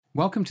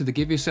Welcome to the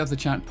Give Yourself the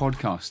Chat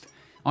podcast.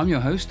 I'm your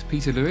host,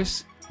 Peter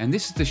Lewis, and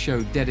this is the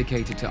show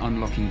dedicated to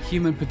unlocking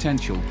human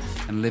potential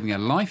and living a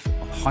life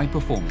of high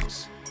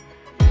performance.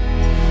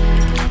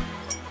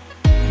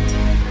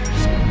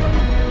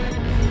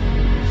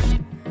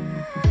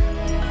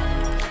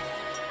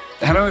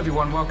 Hello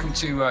everyone, welcome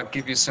to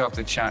Give Yourself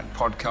the Chat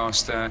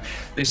podcast.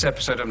 This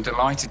episode I'm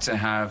delighted to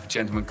have a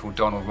gentleman called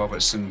Donald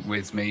Robertson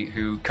with me,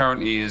 who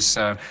currently is,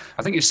 I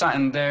think you're sat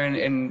in there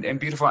in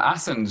beautiful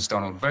Athens,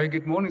 Donald. Very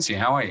good morning to you,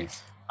 how are you?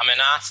 I'm in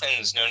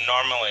Athens. Now,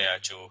 normally I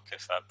joke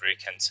if I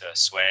break into a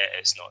sweat,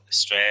 it's not the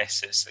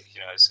stress. It's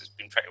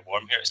been pretty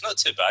warm here. It's not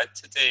too bad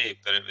today,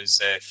 but it was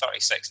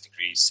 36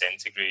 degrees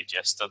centigrade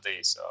yesterday,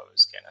 so I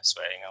was kind of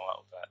sweating a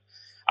little bit.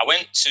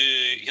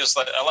 Here's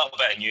like a little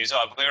bit of news.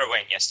 Where I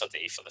went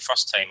yesterday, for the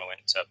first time, I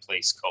went to a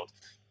place called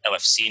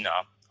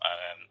Elefsina,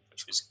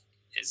 which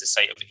is the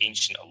site of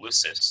ancient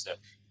Eleusis, the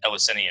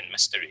Eleusinian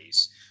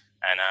mysteries.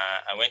 And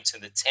I went to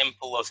the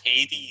Temple of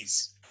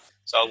Hades.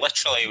 So I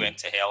literally went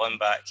to hell and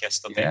back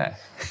yesterday. Yeah.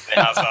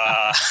 They have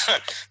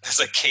there's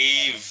a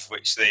cave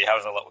which they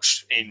have a little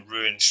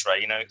ruined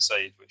shrine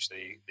outside, which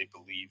they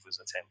believe was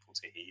a temple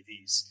to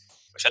Hades,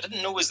 which I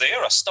didn't know was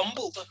there. I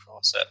stumbled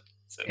across it.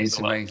 So it's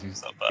amazing.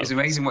 It's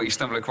amazing what you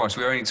stumble across.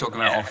 We were only talking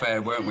about off air,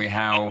 weren't we?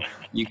 How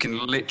you can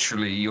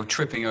you're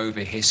tripping over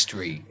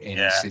history in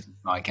cities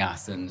like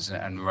Athens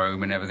and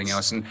Rome and everything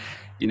else. And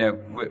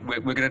we're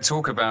going to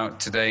talk about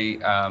today,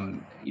 a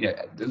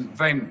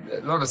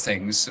lot of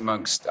things,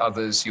 amongst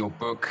others, your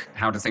book,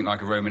 How to Think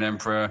Like a Roman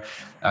Emperor,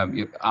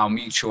 our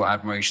mutual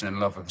admiration and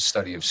love of the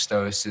study of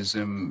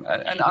Stoicism,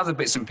 and other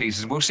bits and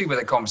pieces. We'll see where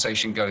the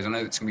conversation goes. I know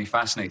it's going to be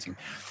fascinating.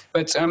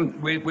 But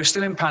we're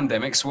still in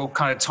pandemic, so we'll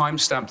kind of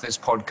timestamp this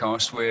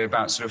podcast. We're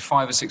about sort of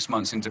 5 or 6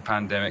 months into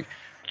pandemic.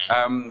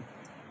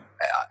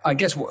 I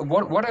guess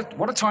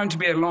what a time to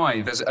be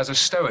alive as a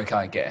Stoic,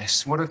 I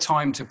guess. What a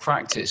time to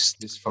practice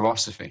this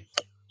philosophy.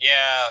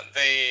 Yeah,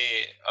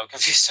 I'll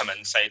give you some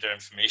insider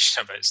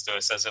information about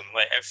Stoicism.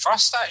 Like at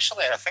first,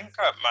 actually, I think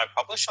my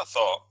publisher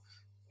thought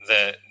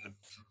that the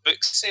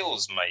book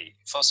sales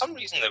for some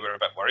reason, they were a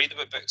bit worried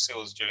about book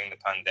sales during the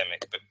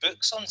pandemic. But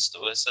books on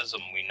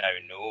Stoicism, we now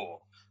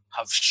know,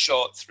 have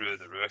shot through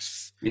the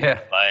roof. Yeah.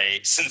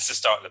 Like since the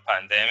start of the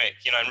pandemic.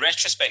 In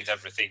retrospect,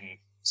 everything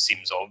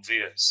seems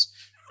obvious.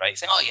 Right, you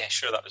think, oh yeah,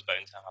 sure, that was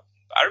bound to happen.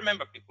 But I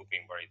remember people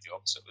being worried the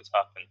opposite would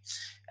happen.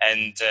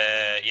 And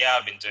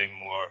I've been doing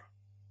more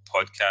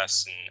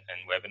podcasts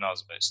and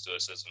webinars about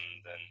Stoicism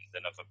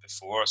than ever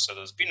before. So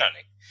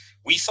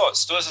we thought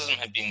Stoicism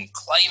had been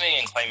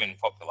climbing in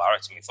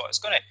popularity. We thought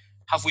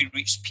have we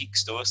reached peak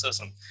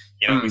Stoicism?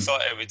 We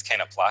thought it would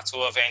kind of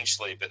plateau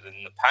eventually, but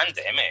then the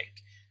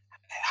pandemic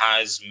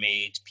has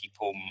made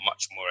people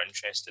much more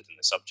interested in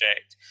the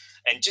subject.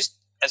 And just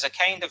as a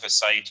kind of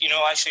aside,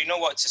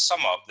 to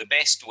sum up, the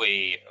best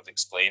way of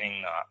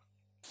explaining that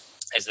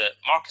is that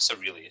Marcus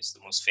Aurelius, the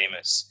most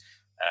famous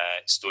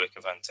Stoic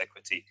of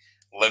antiquity,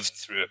 lived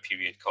through a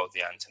period called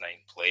the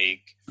Antonine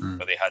Plague,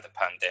 where they had a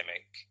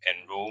pandemic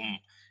in Rome.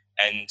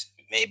 And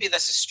maybe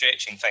this is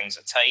stretching things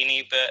a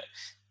tiny bit,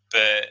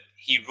 but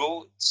he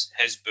wrote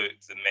his book,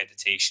 The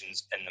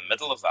Meditations, in the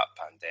middle of that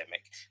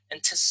pandemic.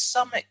 And to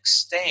some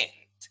extent,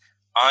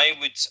 I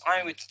would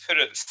put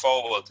it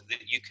forward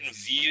that you can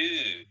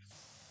view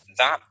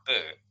that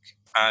book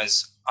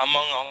as,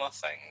 among other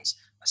things,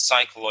 a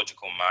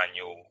psychological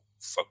manual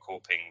for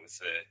coping with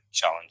the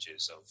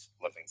challenges of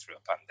living through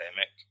a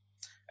pandemic.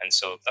 And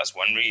so that's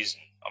one reason,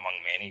 among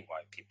many,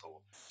 why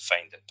people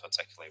find it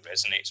particularly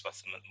resonates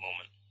with them at the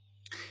moment.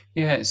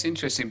 Yeah, it's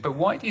interesting. But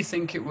why do you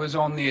think it was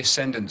on the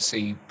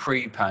ascendancy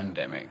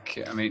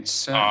pre-pandemic? I mean, it's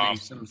certainly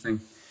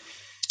something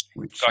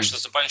which...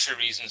 there's a bunch of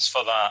reasons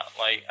for that.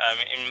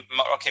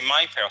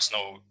 My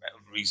personal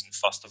reason,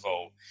 first of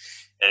all,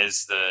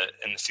 is that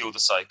in the field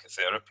of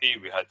psychotherapy,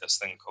 we had this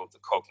thing called the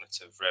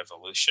cognitive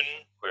revolution,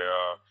 where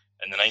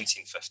in the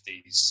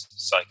 1950s,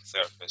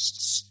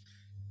 psychotherapists,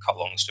 cut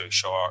long story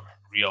short,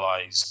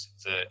 realized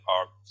that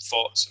our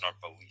thoughts and our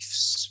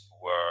beliefs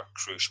were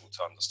crucial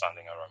to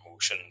understanding our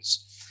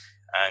emotions.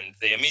 And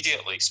they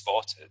immediately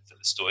spotted that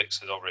the Stoics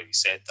had already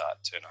said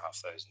that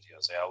 2,500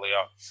 years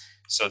earlier.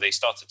 So they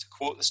started to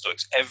quote the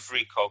Stoics.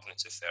 Every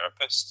cognitive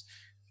therapist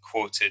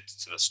quoted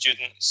to their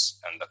students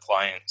and their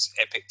clients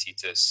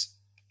Epictetus,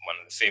 one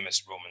of the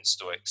famous Roman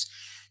Stoics,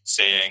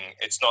 saying,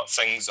 it's not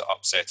things that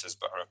upset us,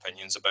 but our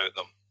opinions about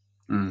them.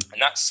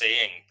 And that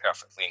saying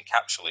perfectly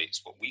encapsulates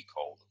what we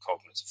call the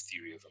cognitive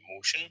theory of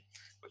emotion,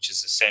 which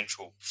is the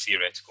central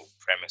theoretical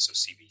premise of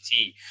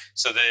CBT.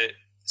 So the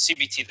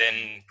CBT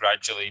then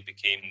gradually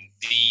became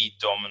the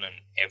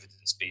dominant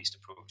evidence-based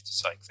approach to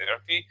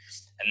psychotherapy,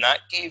 and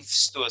that gave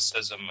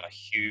Stoicism a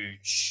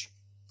huge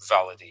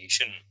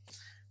validation.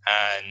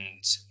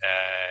 And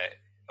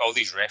all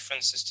these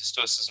references to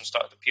Stoicism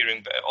started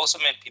appearing, but it also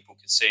meant people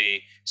could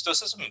say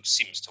Stoicism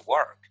seems to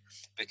work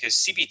because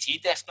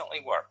CBT definitely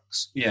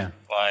works. Yeah.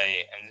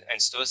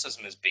 And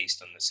Stoicism is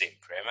based on the same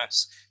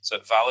premise. So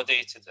it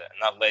validated it,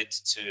 and that led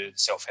to the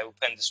self-help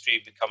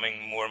industry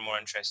becoming more and more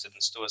interested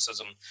in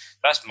Stoicism.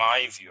 That's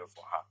my view of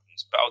what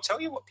happens. But I'll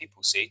tell you what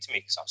people say to me,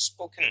 because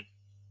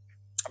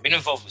I've been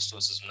involved with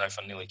Stoicism now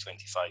for nearly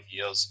 25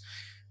 years,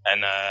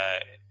 and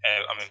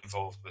I'm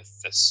involved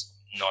with this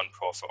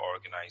non-profit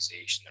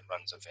organisation that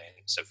runs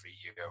events every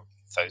year.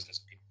 Thousands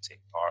of people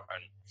take part,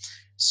 and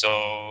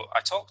so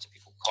I talk to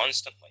people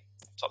constantly.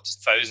 I talk to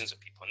thousands of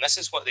people, and this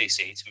is what they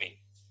say to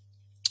me.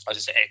 I'll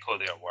just echo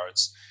their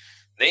words.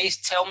 They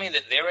tell me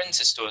that they're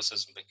into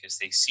Stoicism because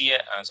they see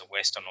it as a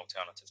Western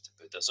alternative to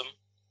Buddhism.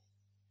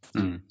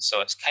 So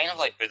it's kind of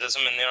like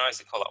Buddhism in their eyes.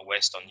 They call it a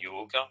Western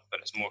yoga, but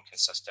it's more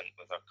consistent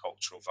with our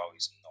cultural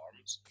values and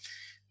norms.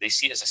 They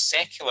see it as a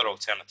secular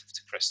alternative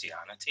to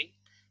Christianity.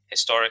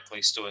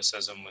 Historically,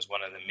 Stoicism was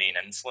one of the main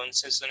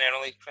influences in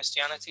early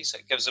Christianity, so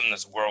it gives them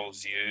this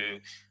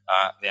worldview,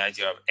 the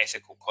idea of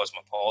ethical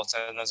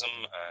cosmopolitanism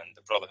and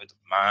the brotherhood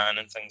of man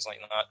and things like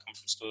that come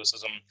from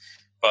Stoicism,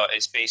 but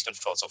it's based on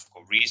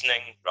philosophical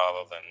reasoning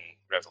rather than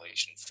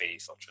revelation,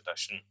 faith, or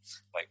tradition,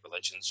 like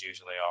religions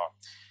usually are.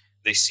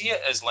 They see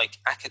it as like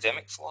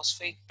academic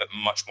philosophy, but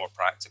much more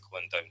practical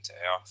and down to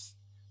earth,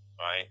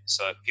 right?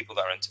 So people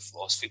that are into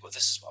philosophy go,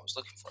 this is what I was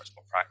looking for, it's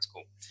more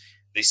practical.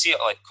 They see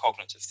it like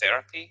cognitive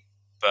therapy,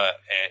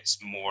 but it's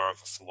more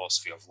of a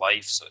philosophy of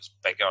life, so it's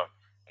bigger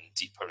and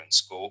deeper in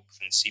scope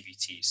than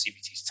CBT.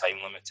 CBT is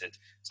time limited.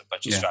 It's a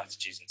bunch of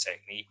strategies and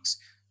techniques.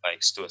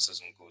 Like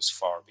Stoicism goes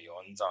far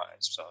beyond that.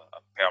 It's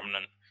a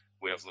permanent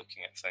way of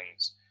looking at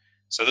things.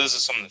 So those are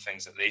some of the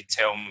things that they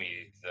tell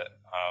me that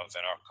have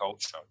in our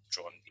culture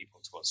drawn people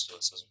towards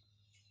Stoicism.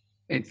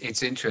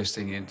 It's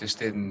interesting, and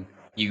just in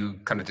you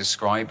kind of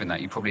describing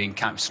that, you probably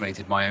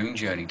encapsulated my own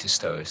journey to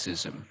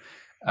Stoicism.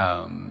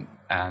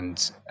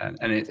 And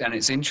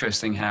it's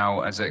interesting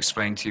how, as I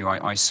explained to you,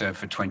 I served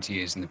for 20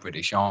 years in the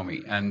British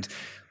Army, and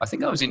I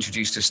think I was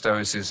introduced to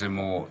Stoicism,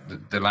 or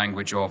the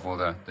language of, or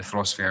the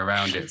philosophy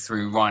around it,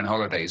 through Ryan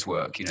Holiday's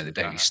work, the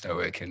Daily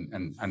Stoic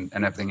and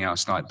everything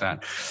else like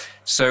that.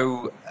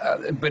 So,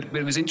 but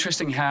it was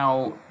interesting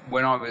how,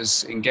 when I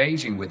was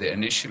engaging with it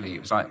initially, it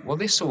was like, well,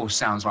 this all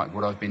sounds like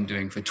what I've been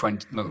doing for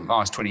the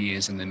last 20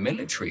 years in the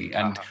military,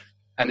 and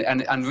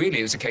really,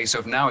 it was a case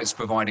of now it's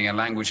providing a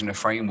language and a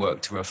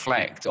framework to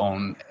reflect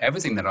on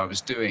everything that I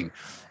was doing.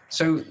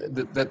 So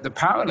the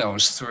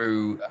parallels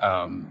through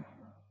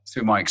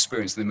my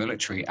experience in the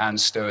military and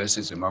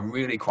Stoicism are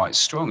really quite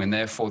strong, and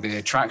therefore the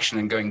attraction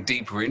and going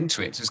deeper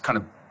into it has kind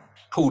of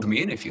pulled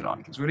me in, if you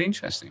like. It's really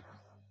interesting.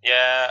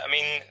 Yeah, I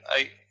mean,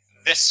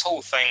 this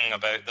whole thing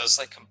about there's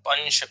like a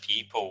bunch of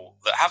people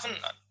that haven't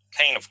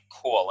kind of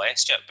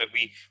coalesced yet, but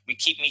we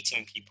keep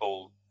meeting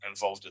people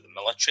involved with the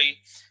military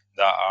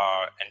that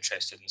are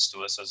interested in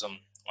Stoicism,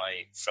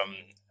 like from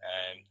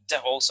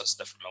all sorts of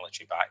different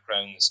military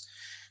backgrounds.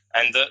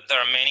 And there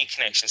are many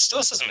connections.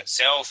 Stoicism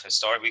itself,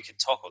 historically, we could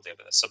talk all day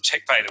about this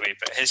subject, by the way,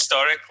 but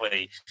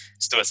historically,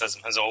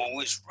 Stoicism has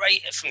always,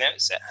 right from the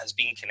outset, has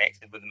been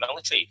connected with the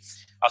military.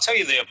 I'll tell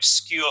you the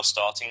obscure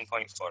starting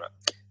point for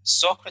it.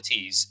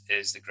 Socrates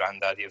is the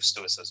granddaddy of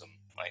Stoicism.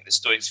 Like, the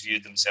Stoics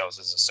viewed themselves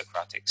as a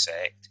Socratic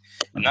sect.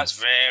 And that's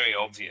very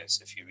obvious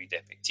if you read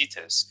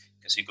Epictetus,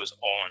 because he goes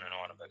on and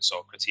on about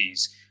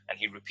Socrates, and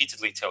he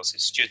repeatedly tells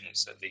his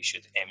students that they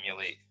should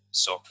emulate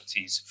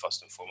Socrates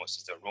first and foremost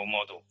as their role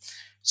model.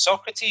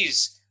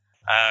 Socrates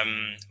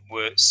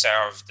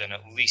served in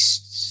at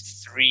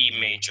least 3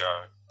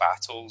 major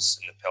battles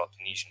in the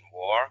Peloponnesian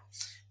War.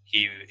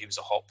 He was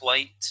a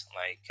hoplite,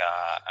 like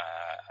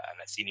an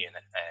Athenian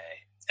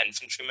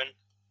infantryman,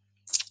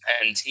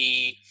 and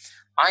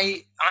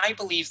I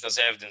believe there's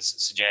evidence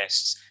that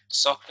suggests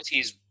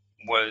Socrates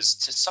was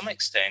to some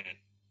extent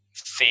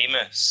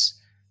famous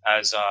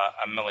as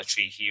a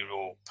military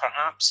hero.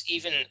 Perhaps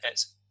even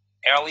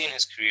early in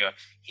his career,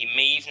 he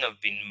may even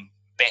have been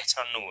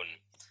better known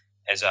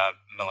as a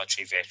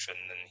military veteran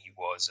than he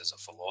was as a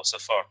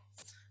philosopher.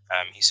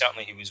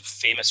 He was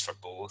famous for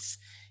both.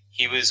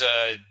 He was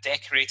a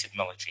decorated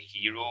military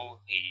hero,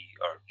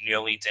 or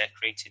nearly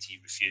decorated. He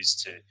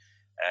refused to,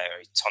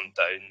 he turned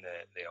down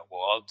the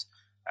award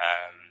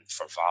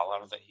for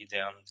valor that he'd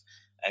earned.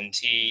 And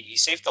he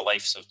saved the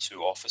lives of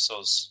 2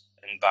 officers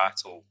in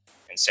battle,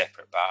 in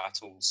separate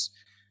battles.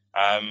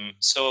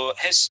 So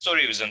his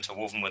story was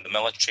interwoven with the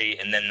military,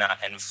 and then that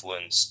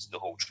influenced the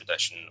whole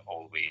tradition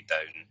all the way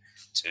down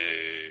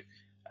to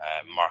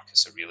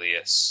Marcus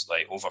Aurelius,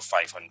 like over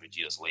 500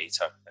 years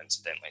later,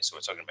 incidentally. So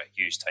we're talking about a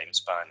huge time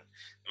span.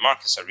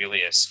 Marcus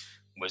Aurelius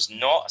was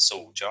not a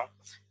soldier.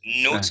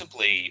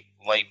 Notably,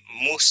 like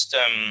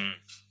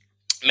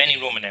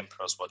many Roman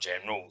emperors were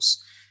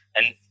generals.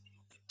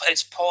 But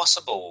it's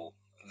possible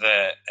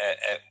that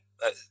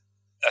at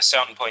a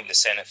certain point the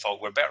Senate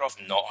thought we're better off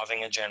not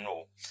having a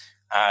general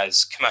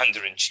as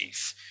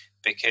commander-in-chief,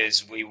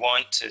 because we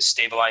want to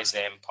stabilize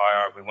the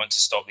empire, we want to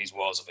stop these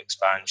wars of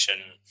expansion,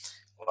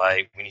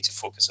 like we need to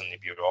focus on the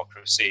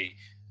bureaucracy.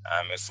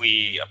 If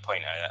we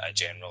appoint a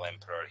general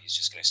emperor, he's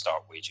just going to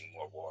start waging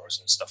more wars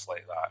and stuff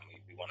like that,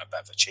 and we want a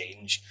bit of a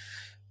change.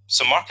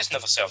 So Marcus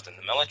never served in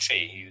the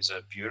military. He was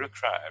a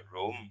bureaucrat at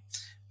Rome.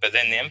 But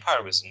then the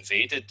empire was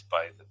invaded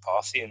by the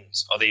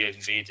Parthians, or they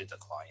invaded the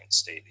client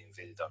state. They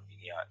invaded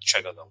Armenia,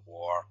 triggered a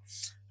war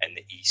in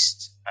the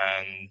east,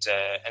 and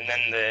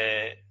then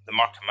the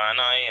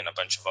Marcomanni and a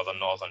bunch of other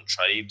northern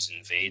tribes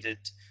invaded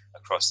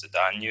across the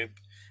Danube,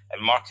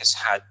 and Marcus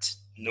had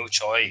no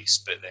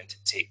choice but then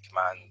to take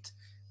command,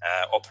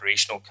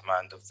 operational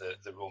command of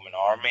the Roman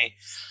army.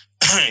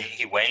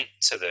 He went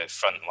to the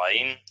front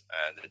line,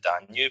 the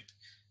Danube,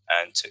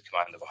 and took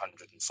command of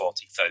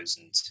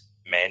 140,000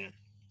 men,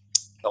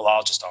 the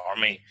largest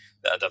army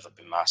that had ever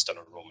been massed on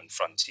a Roman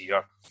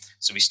frontier.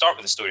 So we start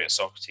with the story of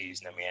Socrates,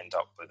 and then we end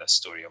up with a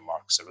story of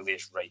Marcus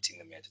Aurelius writing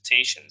the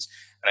Meditations.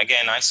 And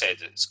again, I said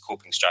it's a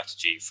coping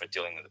strategy for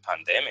dealing with the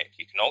pandemic.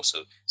 You can also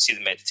see the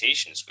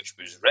Meditations, which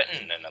was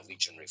written in a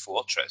legionary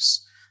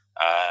fortress,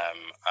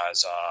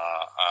 as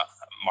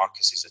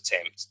Marcus's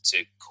attempt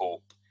to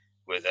cope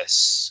with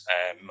this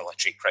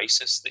military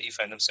crisis that he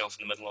found himself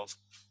in the middle of.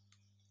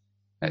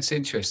 That's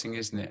interesting,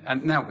 isn't it?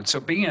 And now, so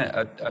being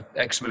an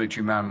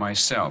ex-military man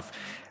myself,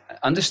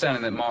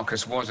 understanding that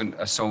Marcus wasn't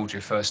a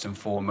soldier first and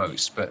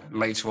foremost, but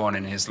later on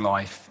in his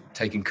life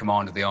taking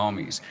command of the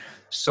armies,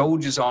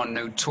 soldiers are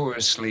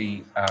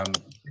notoriously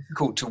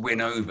difficult to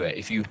win over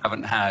if you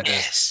haven't had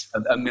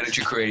a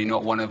military career,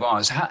 not one of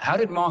ours. How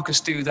did Marcus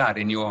do that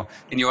in your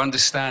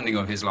understanding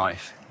of his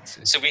life?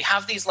 So we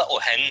have these little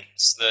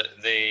hints that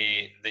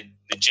the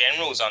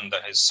generals under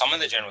some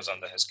of the generals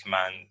under his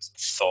command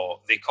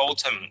thought, they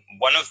called him,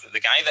 one of the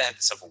guy that had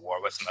the civil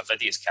war with him,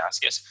 Avidius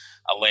Cassius,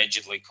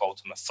 allegedly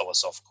called him a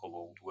philosophical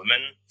old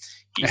woman.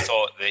 He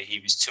thought that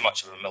he was too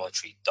much of a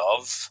military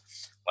dove.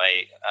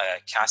 Like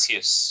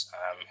Cassius,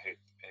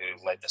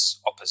 who led this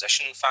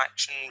opposition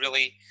faction,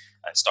 really,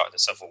 and started the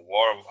civil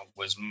war,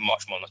 was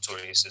much more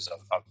notorious as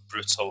a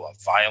brutal, a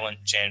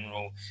violent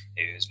general.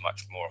 He was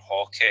much more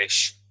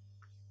hawkish.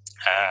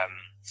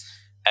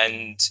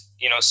 And,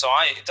 you know, so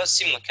it does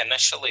seem like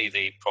initially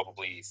they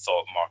probably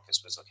thought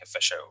Marcus was like a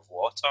fish out of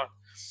water.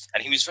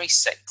 And he was very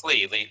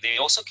sickly. They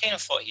also kind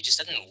of thought he just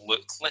didn't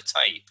look the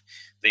type.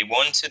 They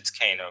wanted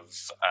kind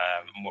of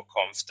more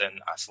confident,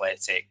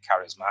 athletic,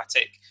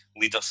 charismatic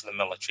leader for the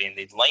military. And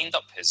they'd lined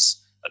up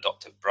his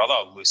adoptive brother,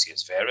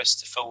 Lucius Verus,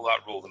 to fill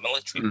that role. The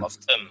military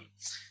loved him.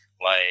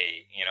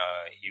 Like, you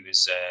know, he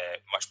was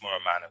much more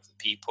a man of the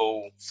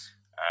people.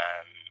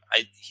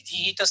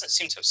 He doesn't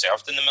seem to have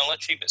served in the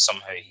military, but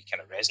somehow he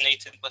kind of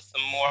resonated with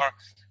them more.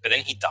 But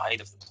then he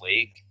died of the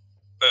plague.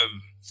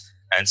 Boom.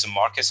 And so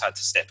Marcus had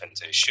to step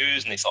into his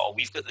shoes, and they thought, oh,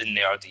 we've got the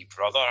nerdy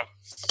brother,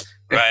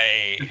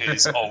 right,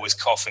 who's always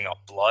coughing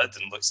up blood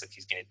and looks like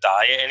he's going to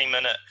die at any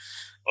minute.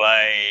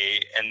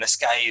 Like, and this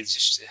guy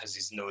just has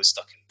his nose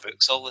stuck in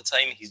books all the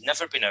time. He's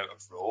never been out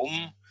of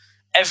Rome.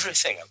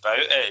 Everything about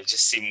it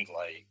just seemed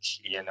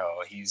like, you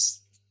know,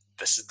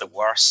 this is the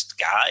worst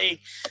guy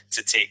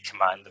to take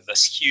command of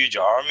this huge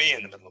army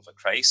in the middle of a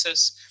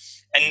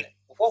crisis. And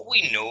what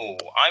we know,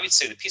 I would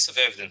say the piece of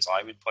evidence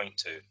I would point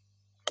to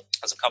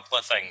is a couple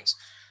of things.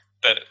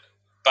 But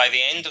by the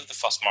end of the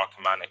First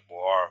Marcomannic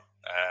War,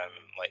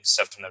 like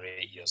 7 or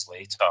 8 years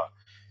later,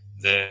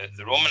 the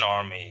Roman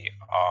army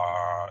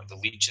the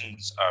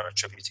legions are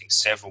attributing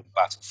several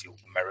battlefield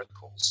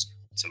miracles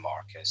to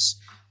Marcus.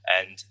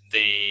 And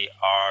they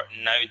are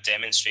now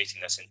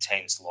demonstrating this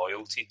intense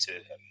loyalty to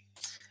him.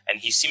 And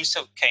he seems to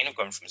have kind of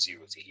gone from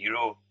zero to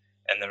hero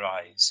in their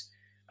eyes.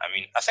 I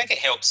mean, I think it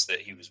helps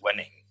that he was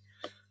winning.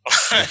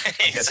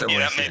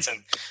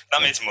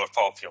 That made him more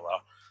popular.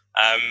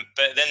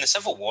 But then the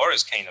Civil War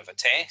is kind of a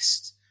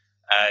test.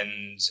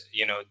 And,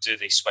 you know, do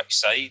they switch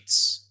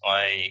sides?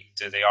 Like,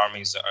 do the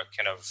armies that are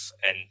kind of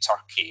in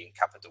Turkey and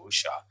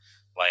Cappadocia,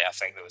 like, I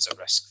think there was a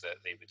risk that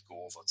they would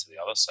go over to the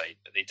other side,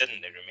 but they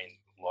didn't. They remained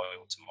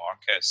loyal to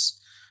Marcus.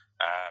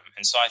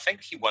 And so I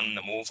think he won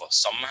them over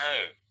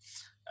somehow.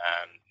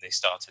 They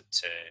started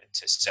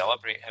to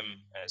celebrate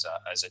him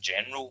as a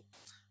general,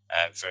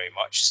 very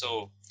much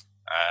so.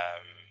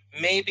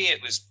 Maybe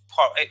it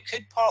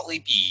could partly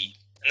be,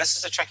 and this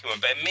is a tricky one,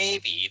 but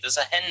maybe there's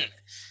a hint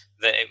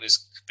that it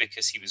was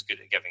because he was good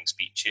at giving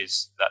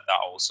speeches that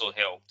also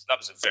helped. That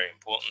was very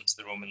important to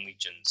the Roman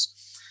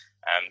legions.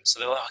 So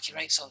they were like, he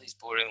writes all these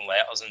boring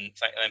letters,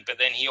 but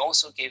then he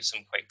also gave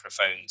some quite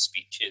profound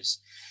speeches.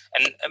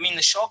 And I mean,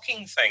 the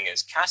shocking thing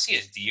is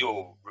Cassius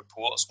Dio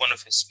reports one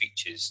of his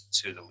speeches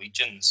to the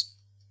legions,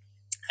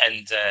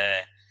 and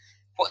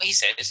what he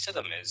says to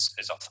them is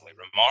utterly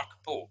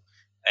remarkable.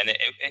 And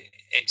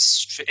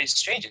it's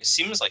strange. It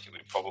seems like it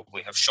would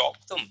probably have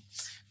shocked them,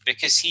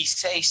 because he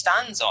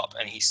stands up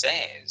and he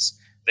says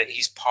that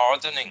he's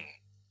pardoning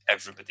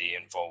everybody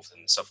involved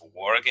in the civil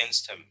war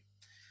against him.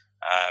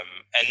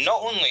 And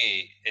not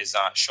only is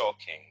that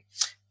shocking,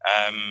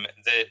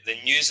 the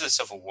news of the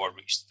Civil War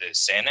reached the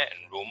Senate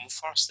in Rome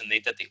first, and they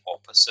did the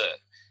opposite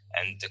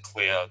and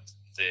declared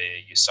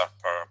the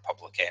usurper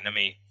public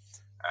enemy.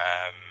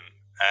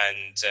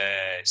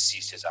 and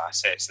seized his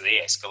assets. So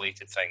they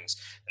escalated things.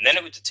 And then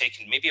it would have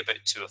taken maybe about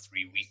 2 or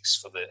 3 weeks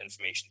for the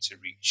information to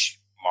reach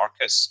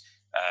Marcus.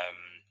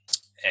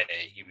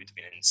 He would have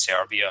been in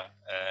Serbia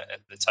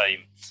at the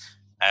time.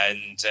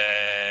 And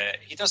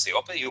he does the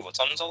opposite. He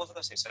overturns all of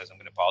this. He says, I'm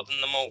going to pardon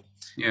them all,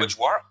 which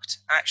worked,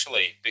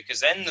 actually, because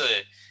then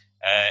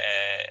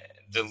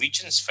the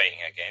legions fighting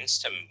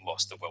against him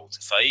lost the will to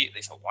fight.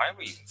 They thought, why are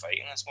we even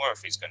fighting this war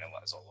if he's going to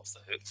let us all off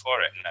the hook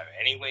for it now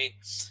anyway?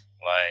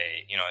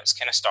 Like, it's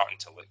kind of starting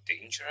to look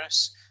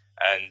dangerous.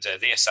 And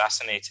they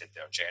assassinated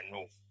their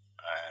general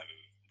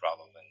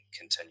rather than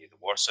continue the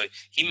war. So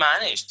he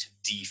managed to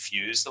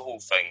defuse the whole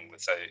thing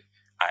without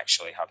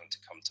actually having to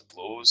come to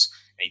blows.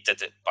 And he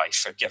did it by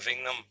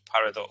forgiving them,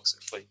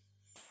 paradoxically.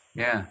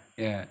 Yeah.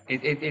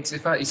 It's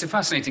a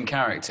fascinating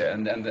character,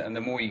 and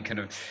the more you kind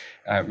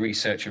of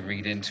research and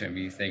read into him,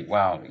 you think,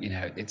 wow,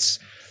 it's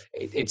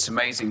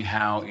amazing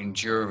how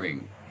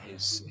enduring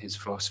his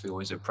philosophy, or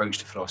his approach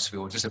to philosophy,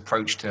 or just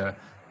approach to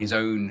his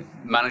own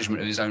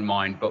management of his own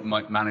mind, but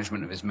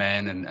management of his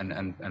men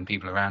and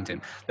people around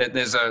him.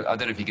 There's I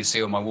don't know if you can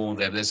see on my wall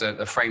there. There's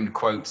a framed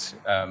quote.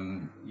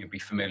 You'll be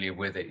familiar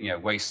with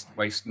it.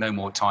 Waste no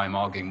more time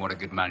arguing what a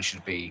good man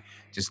should be.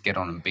 Just get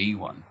on and be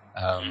one.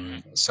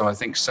 So I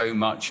think so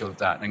much of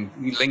that, and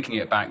linking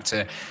it back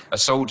to a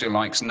soldier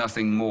likes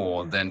nothing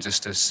more than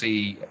just to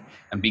see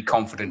and be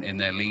confident in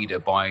their leader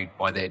by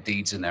their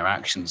deeds and their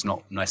actions,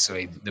 not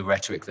necessarily the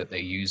rhetoric that they're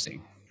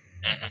using.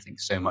 I think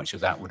so much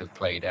of that would have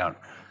played out.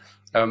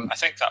 I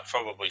think that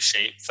probably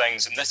shaped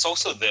things, and that's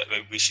also that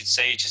we should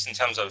say, just in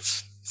terms of,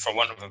 for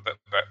want of a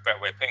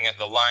better way of putting it,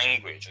 the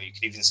language, or you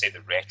could even say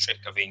the rhetoric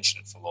of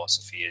ancient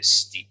philosophy is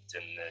steeped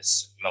in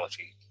this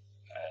military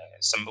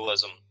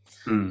symbolism.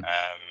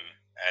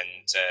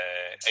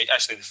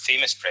 Actually, the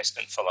famous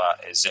precedent for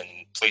that is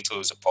in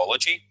Plato's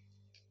Apology,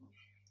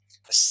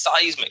 the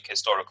seismic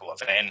historical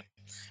event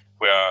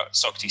where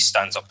Socrates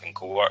stands up in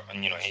court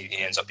and he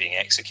ends up being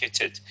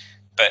executed.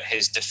 But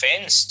his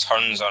defense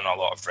turns on a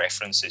lot of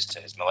references to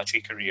his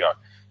military career,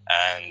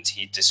 and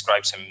he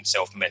describes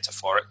himself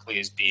metaphorically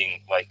as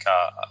being like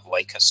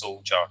a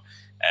soldier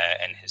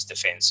in his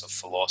defense of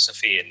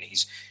philosophy, and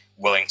he's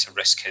willing to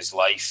risk his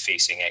life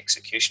facing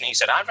execution. He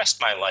said, I risked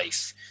my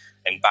life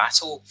in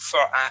battle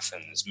for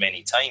Athens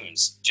many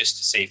times just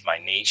to save my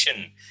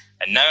nation,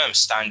 and now I'm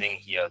standing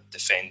here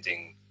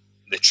defending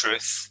the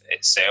truth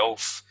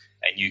itself,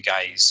 and you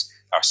guys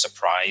are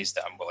surprised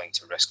that I'm willing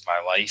to risk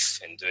my life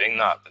in doing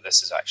that, but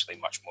this is actually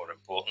much more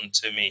important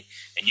to me.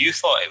 And you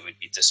thought it would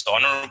be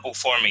dishonorable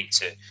for me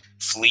to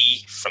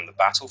flee from the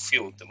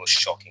battlefield, the most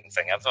shocking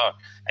thing ever,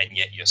 and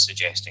yet you're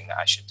suggesting that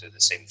I should do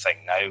the same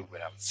thing now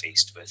when I'm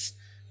faced with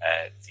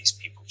these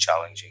people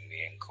challenging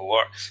me in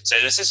court. So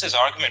this is his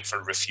argument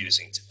for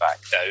refusing to back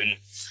down.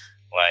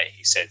 Like,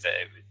 he said that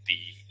it would be,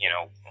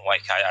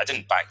 like I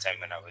didn't back down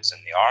when I was in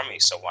the army,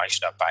 so why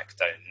should I back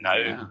down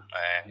now?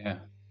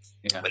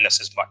 When this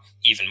is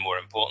even more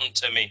important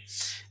to me.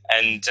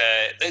 And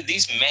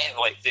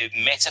the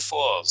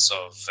metaphors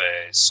of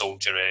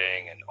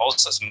soldiering and all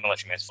sorts of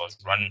military metaphors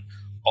run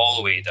all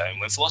the way down.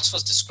 When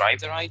philosophers describe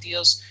their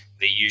ideas,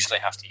 they usually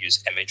have to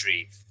use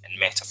imagery and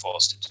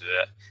metaphors to do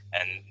it.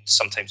 And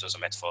sometimes those are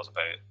metaphors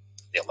about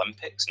the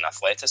Olympics and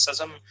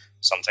athleticism.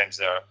 Sometimes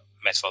they're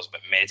metaphors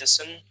about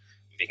medicine,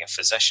 being a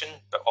physician,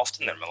 but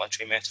often they're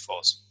military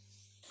metaphors.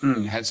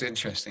 That's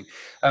interesting.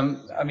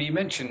 You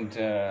mentioned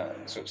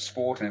sort of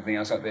sport and everything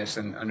else like this,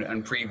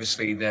 and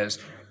previously there's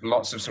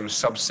lots of sort of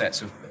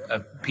subsets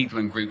of people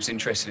and groups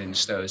interested in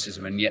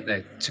Stoicism, and yet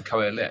they're to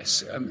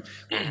coalesce.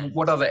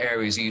 What other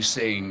areas are you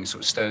seeing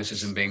sort of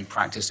Stoicism being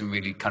practiced and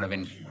really kind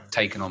of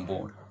taken on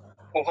board?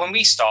 Well, when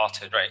we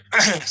started, right,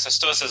 so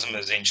Stoicism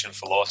is ancient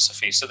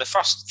philosophy. So the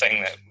first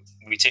thing that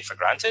we take for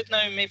granted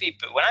now, maybe,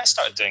 but when I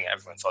started doing it,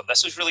 everyone thought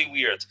this was really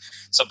weird.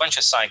 So a bunch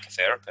of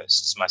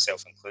psychotherapists,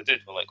 myself included,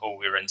 were like, oh,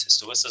 we're into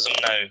Stoicism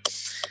now.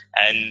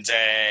 And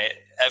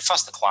at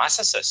first the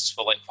classicists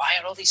were like, why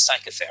are all these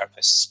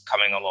psychotherapists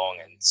coming along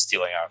and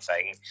stealing our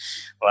thing?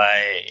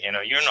 Like,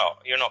 you're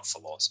not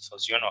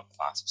philosophers, you're not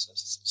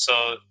classicists.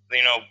 So,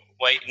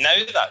 like, now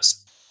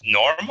that's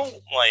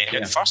normal. Like,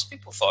 at first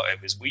people thought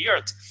it was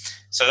weird.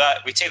 So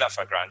that we take that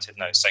for granted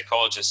now.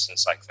 Psychologists and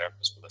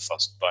psychotherapists were the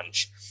first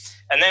bunch.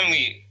 And then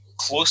we,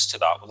 close to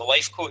that, were the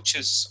life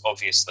coaches,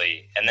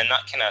 obviously. And then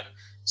that kind of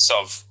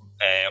sort of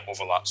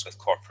overlaps with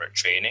corporate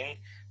training.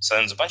 So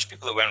there's a bunch of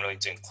people that weren't really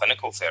doing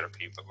clinical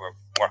therapy, but were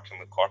working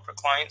with corporate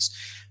clients.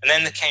 And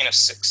then the kind of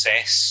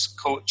success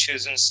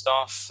coaches and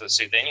stuff.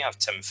 So then you have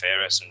Tim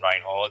Ferriss and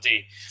Ryan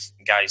Holiday,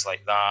 guys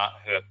like that,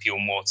 who appeal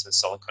more to the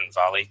Silicon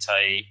Valley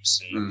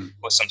types and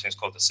what's sometimes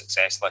called the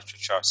success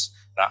literature,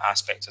 that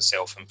aspect of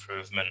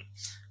self-improvement.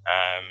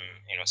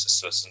 So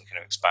Stoicism kind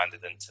of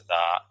expanded into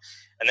that.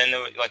 And then,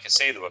 like I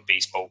say, there were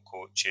baseball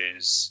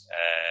coaches,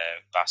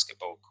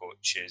 basketball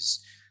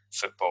coaches,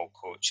 football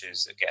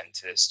coaches that get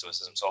into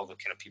Stoicism. So all the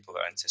kind of people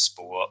that are into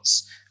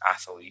sports,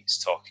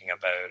 athletes talking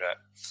about it.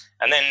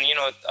 And then,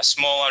 a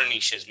smaller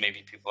niche is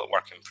maybe people that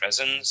work in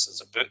prisons. There's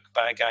a book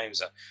by a guy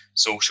who's a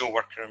social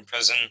worker in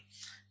prison.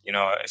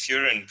 if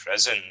you're in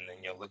prison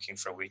and you're looking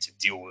for a way to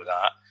deal with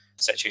that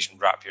situation,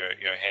 wrap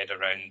your head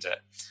around it,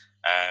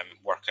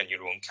 work on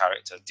your own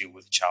character, deal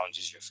with the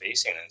challenges you're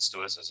facing, and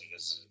Stoicism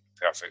is a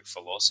perfect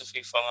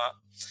philosophy for that.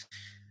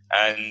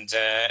 And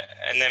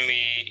then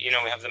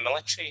we have the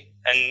military,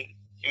 and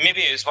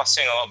maybe it's worth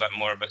saying a little bit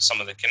more about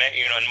some of the connect.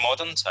 In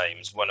modern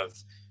times, one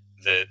of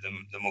the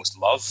most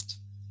loved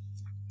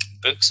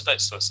books about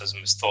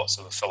Stoicism is Thoughts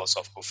of a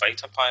Philosophical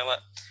Fighter Pilot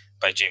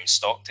by James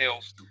Stockdale,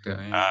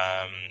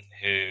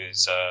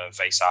 who's a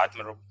vice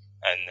admiral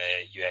in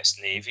the US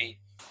Navy.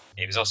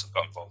 He was also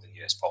got involved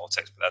in US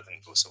politics, but that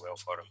didn't go so well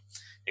for him.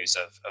 He was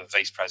a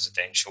vice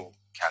presidential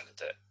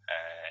candidate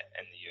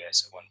in the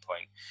US at one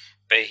point.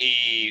 But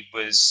he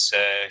was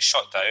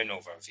shot down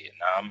over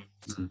Vietnam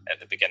at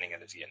the beginning of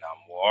the Vietnam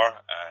War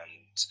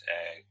and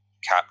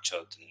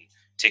captured and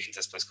taken to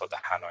this place called the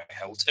Hanoi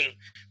Hilton,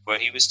 where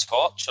he was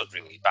tortured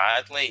really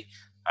badly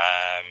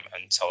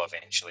until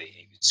eventually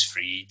he was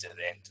freed at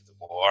the end of the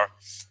war,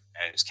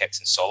 and he was kept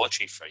in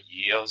solitary for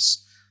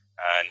years.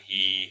 And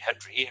he had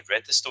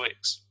read the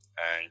Stoics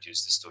and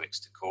used the Stoics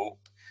to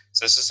cope.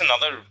 So this is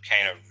another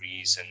kind of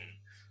reason.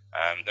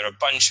 There are a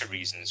bunch of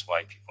reasons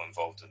why people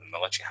involved in the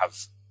military have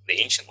the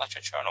ancient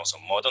literature and also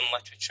modern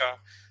literature.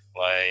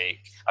 Like,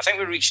 I think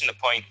we're reaching the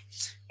point,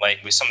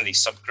 like with some of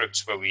these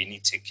subgroups, where we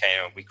need to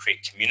we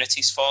create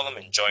communities for them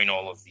and join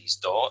all of these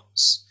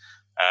dots.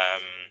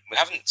 We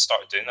haven't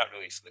started doing that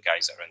really for the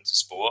guys that are into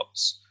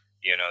sports.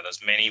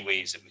 There's many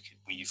ways that we could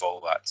weave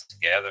all that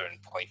together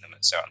and point them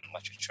at certain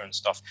literature and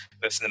stuff.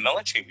 But for the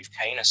military, we've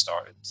kind of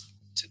started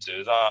to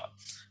do that.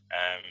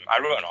 I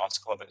wrote an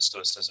article about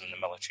Stoicism in the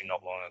military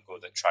not long ago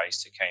that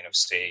tries to kind of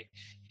say,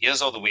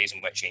 here's all the ways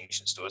in which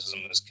ancient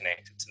Stoicism was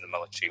connected to the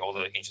military, all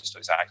the ancient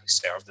Stoics that actually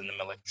served in the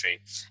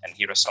military, and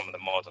here are some of the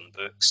modern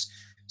books.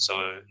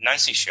 So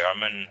Nancy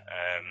Sherman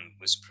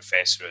was a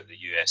professor at the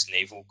US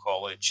Naval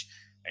College,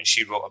 and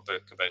she wrote a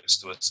book about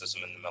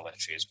Stoicism in the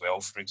military as well,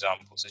 for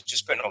example. So it's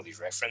just putting all these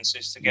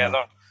references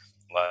together,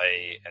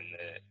 and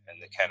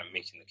the kind of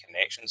making the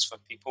connections for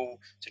people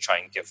to try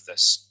and give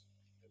this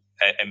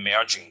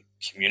emerging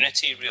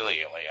community really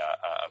like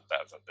a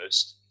bit of a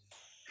boost.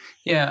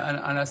 Yeah,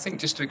 and I think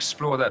just to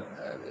explore that,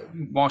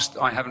 whilst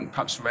I haven't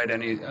perhaps read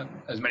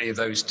as many of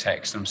those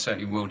texts, and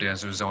certainly will do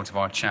as a result of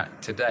our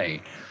chat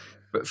today,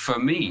 but for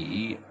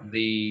me,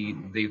 the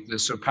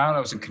sort of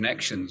parallels and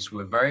connections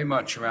were very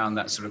much around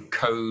that sort of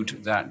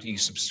code that you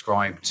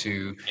subscribe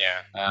to,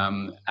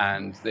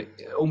 and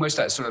almost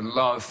that sort of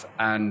love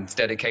and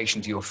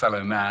dedication to your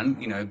fellow man.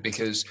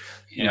 Because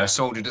a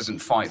soldier doesn't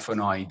fight for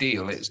an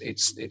ideal;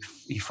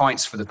 he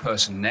fights for the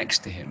person next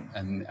to him,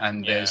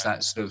 and there's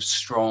that sort of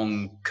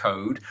strong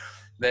code.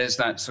 There's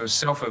that sort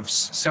of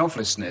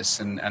selflessness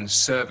and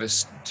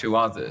service to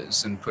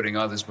others and putting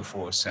others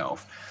before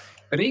self.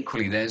 But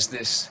equally, there's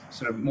this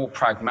sort of more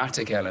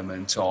pragmatic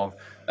element of,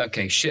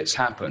 okay, shit's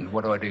happened.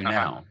 What do I do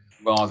now?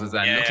 Rather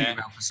than looking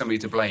around for somebody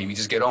to blame, you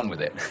just get on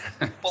with it.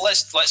 Well,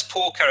 let's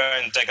poke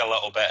around, dig a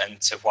little bit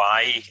into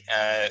why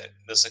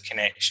there's a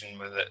connection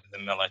with the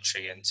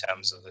military in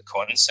terms of the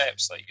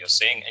concepts, like you're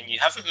saying. And you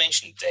haven't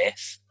mentioned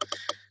death,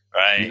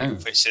 right? No.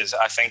 Which is,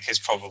 I think,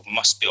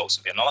 must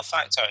also be another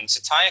factor. And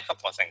to tie a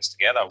couple of things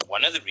together,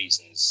 one of the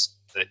reasons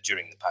that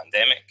during the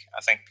pandemic,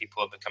 I think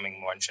people are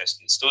becoming more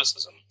interested in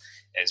Stoicism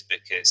is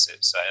because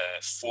it's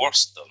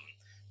forced them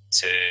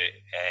to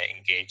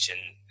engage in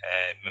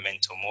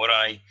memento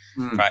mori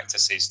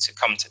practices, to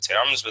come to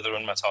terms with their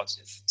own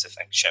mortality, to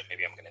think, shit,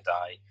 maybe I'm going to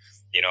die,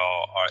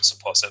 or it's a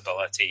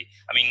possibility.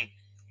 I mean,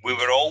 we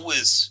were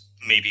always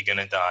maybe going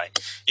to die.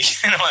 In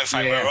fact,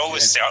 we were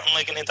always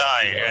certainly going to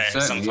die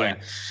at some point.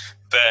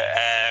 But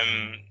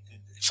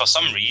for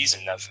some reason,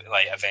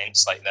 like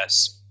events like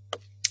this,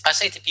 I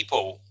say to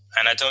people,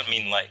 and I don't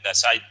mean like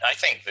this, I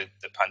think that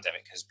the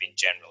pandemic has been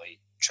generally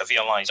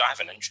trivialized. I have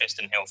an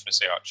interest in health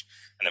research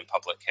and in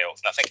public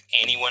health. And I think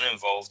anyone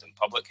involved in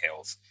public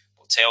health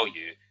will tell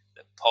you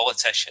that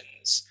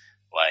politicians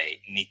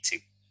need to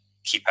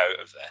keep out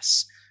of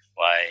this,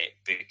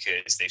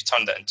 because they've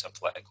turned it into a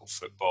political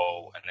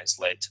football, and it's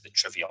led to the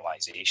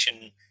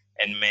trivialization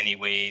in many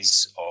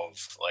ways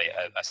of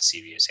a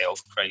serious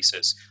health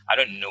crisis. I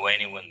don't know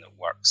anyone that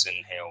works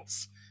in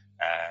health,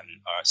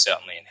 or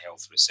certainly in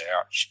health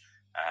research,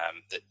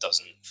 that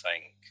doesn't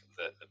think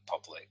that the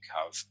public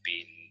have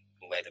been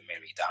led a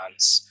merry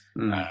dance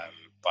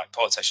by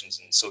politicians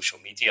and social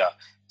media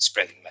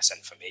spreading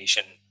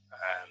misinformation,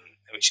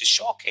 which is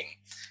shocking.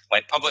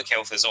 Public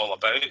health is all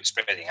about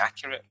spreading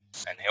accurate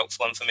and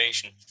helpful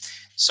information.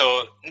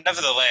 So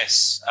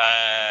nevertheless,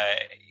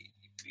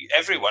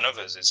 every one of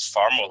us is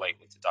far more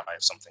likely to die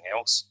of something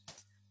else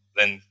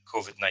than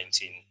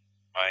COVID-19,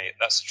 right?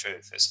 That's the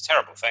truth. It's a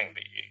terrible thing,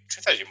 but the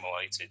truth is you're more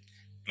likely to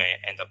may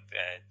end up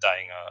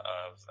dying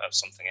of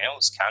something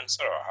else,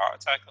 cancer or a heart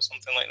attack or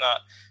something like that,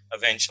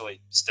 eventually,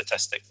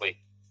 statistically.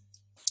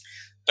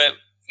 But,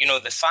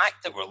 the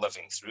fact that we're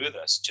living through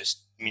this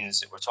just means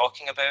that we're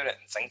talking about it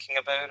and thinking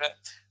about it,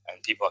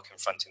 and people are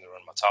confronting their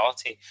own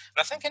mortality. And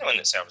I think anyone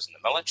that serves in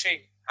the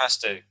military has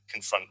to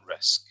confront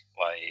risk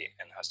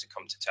and has to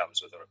come to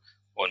terms with her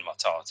own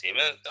mortality. I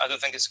mean, I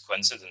don't think it's a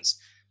coincidence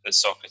that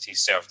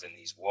Socrates served in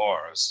these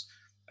wars,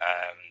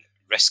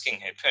 risking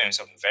putting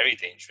himself in very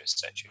dangerous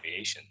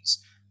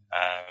situations.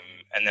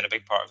 And then a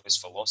big part of his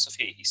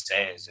philosophy, he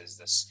says, is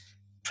this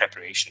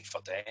preparation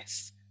for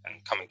death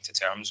and coming to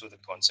terms with the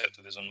concept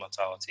of his own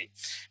mortality.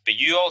 But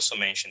you also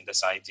mentioned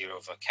this idea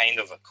of a kind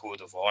of a code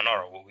of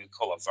honor, or what we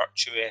call a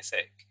virtue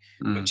ethic,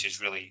 which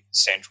is really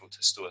central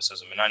to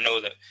Stoicism. And I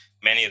know that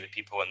many of the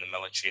people in the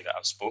military that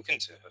I've spoken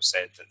to have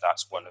said that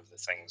that's one of the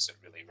things that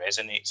really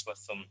resonates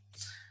with them.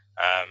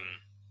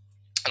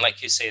 And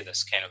like you say,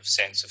 this kind of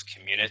sense of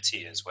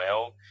community as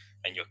well,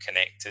 and your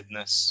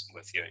connectedness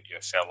with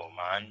your fellow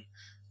man.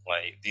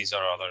 Like, these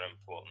are other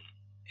important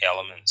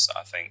elements that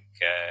I think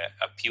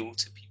appeal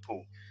to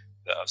people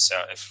that have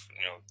served,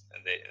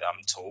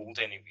 I'm told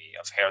anyway,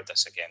 I've heard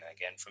this again and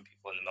again from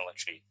people in the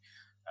military,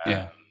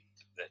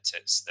 that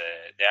it's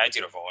the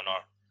idea of honor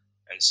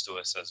and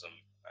Stoicism.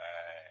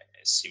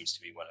 It seems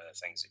to be one of the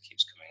things that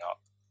keeps coming up.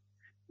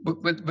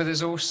 But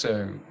there's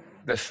also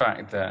the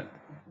fact that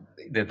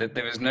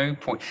there is no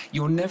point.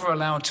 You're never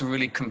allowed to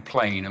really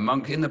complain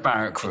in the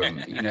barrack room.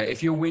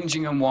 If you're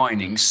whinging and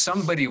whining,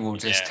 somebody will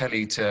just tell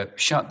you to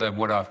shut the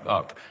what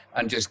up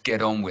and just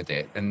get on with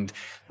it. And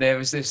there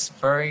is this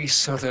very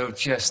sort of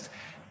just,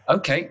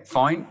 okay,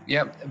 fine,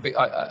 yeah, but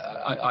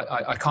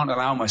I can't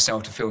allow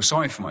myself to feel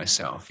sorry for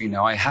myself.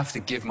 I have to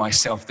give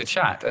myself the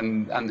chat,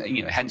 and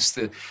hence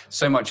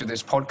so much of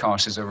this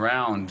podcast is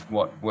around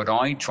what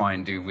I try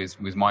and do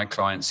with my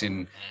clients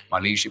in my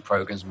leadership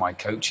programs, my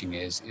coaching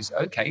is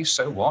okay.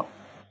 So what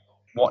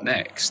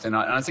next? And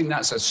I think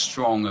that's a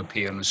strong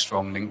appeal and a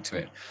strong link to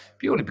it,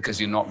 purely because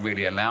you're not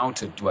really allowed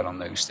to dwell on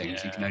those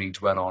things. You can only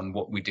dwell on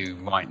what we do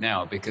right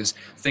now, because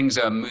things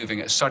are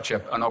moving at such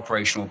an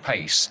operational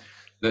pace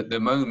that the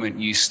moment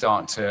you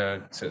start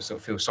to sort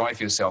of feel sorry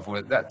for yourself,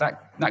 or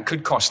that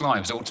could cost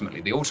lives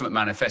ultimately. The ultimate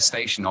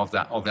manifestation of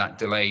that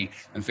delay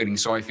and feeling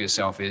sorry for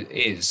yourself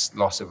is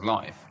loss of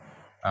life.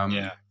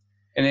 And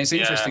it's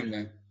interesting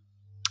though.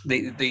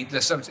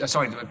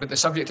 The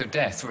subject of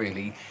death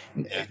really,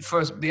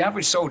 for the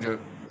average soldier,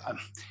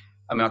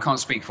 I mean, I can't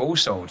speak for all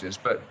soldiers,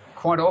 but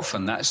quite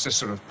often that's just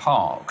sort of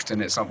parked,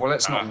 and it's like, well,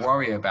 let's not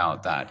worry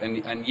about that.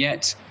 And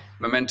yet,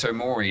 memento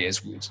mori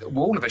is,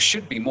 all of us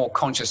should be more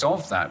conscious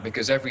of that,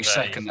 because every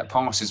second that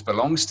passes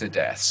belongs to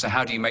death. So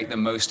how do you make the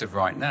most of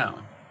right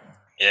now?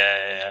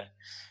 Yeah.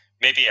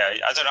 Maybe, I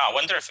don't know, I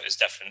wonder if it was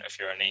different if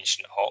you're an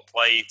ancient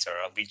hoplite or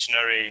a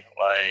legionary,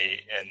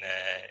 like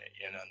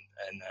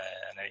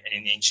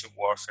in ancient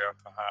warfare,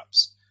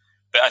 perhaps.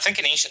 But I think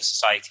in ancient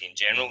society in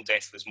general,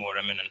 death was more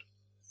imminent.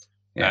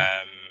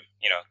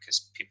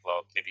 Because people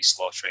are maybe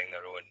slaughtering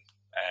their own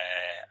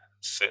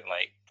food,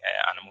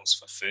 animals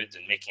for food,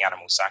 and making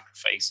animal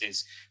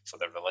sacrifices for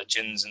their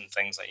religions and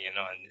things like,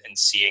 and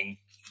seeing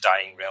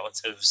dying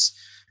relatives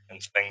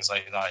and things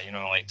like that.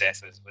 Like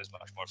death was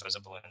much more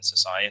visible in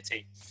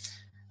society.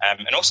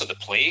 And also the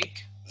plague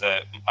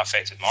that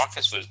affected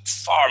Marcus was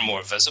far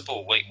more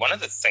visible. Like, one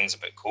of the things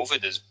about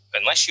COVID is,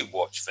 unless you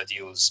watch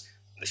videos,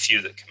 the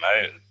few that come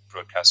out,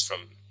 broadcasts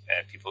from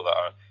people that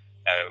are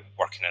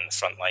working in the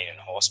front line in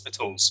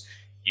hospitals,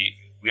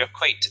 we are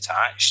quite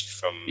detached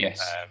from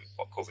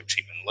what COVID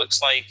treatment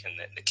looks like, and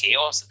the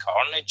chaos, the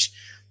carnage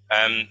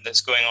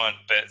that's going on.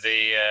 But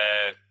the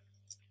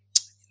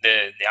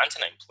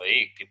Antonine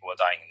Plague, people were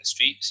dying in the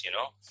streets,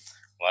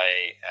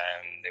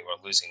 they were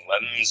losing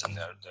limbs, and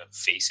their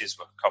faces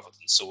were covered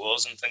in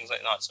sores and things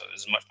like that. So it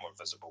was a much more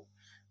visible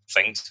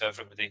thing to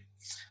everybody.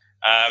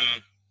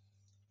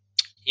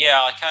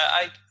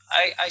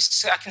 I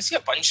can see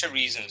a bunch of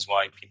reasons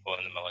why people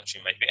in the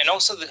military might be. And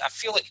also, I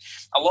feel like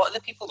a lot of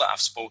the people that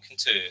I've spoken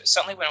to,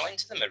 certainly when I went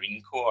to the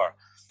Marine Corps,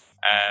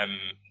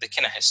 the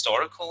kind of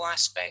historical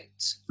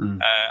aspect,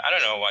 I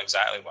don't know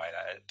exactly why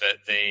that is, but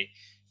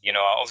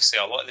obviously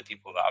a lot of the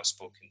people that I've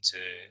spoken to,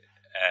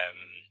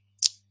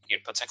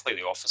 particularly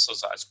the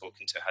officers that I've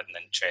spoken to, had an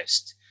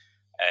interest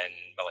in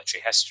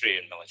military history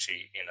and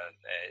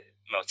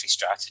military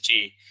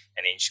strategy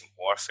and ancient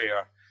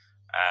warfare.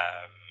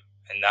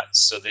 And that's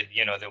so that,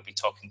 they'll be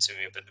talking to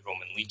me about the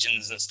Roman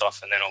legions and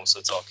stuff, and then also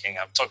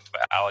I've talked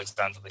about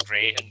Alexander the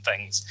Great and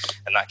things,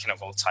 and that kind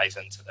of all ties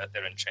into that.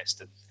 They're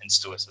interested in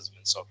Stoicism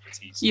and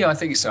Socrates. Yeah, I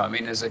think so. I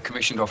mean, as a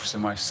commissioned officer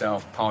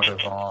myself, part of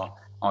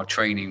our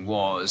training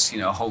was,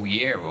 a whole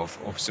year of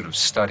sort of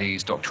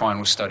studies,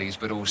 doctrinal studies,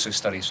 but also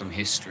studies from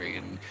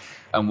history.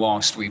 And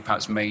whilst we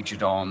perhaps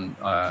majored on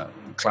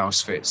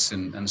Clausewitz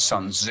and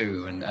Sun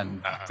Tzu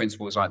and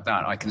principles like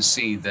that, I can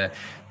see the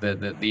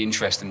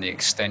interest and the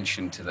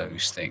extension to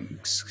those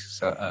things.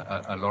 So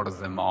a lot of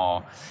them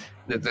are,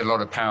 there's a lot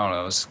of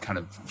parallels kind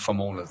of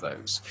from all of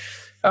those.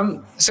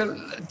 So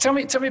tell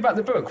me about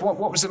the book.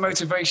 What was the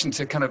motivation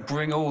to kind of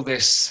bring all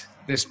this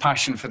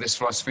passion for this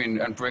philosophy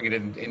and bring it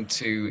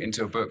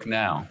into a book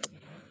now?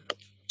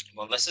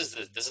 Well, this is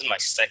my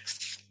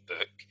 6th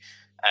book,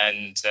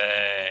 and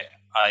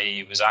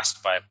I was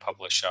asked by a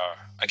publisher.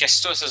 I guess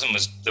Stoicism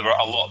there were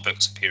a lot of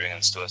books appearing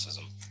in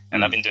Stoicism,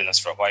 and I've been doing this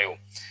for a while.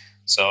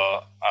 So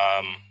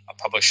a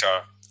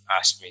publisher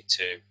asked me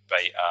to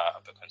write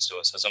a book on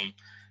Stoicism,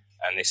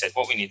 and they said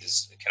what we need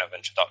is a kind of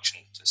introduction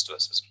to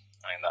Stoicism.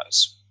 I think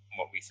that's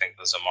what we think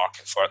there's a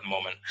market for at the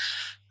moment.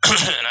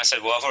 And I said,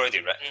 well, I've already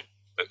written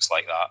books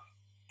like that,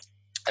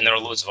 and there are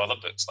loads of other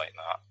books like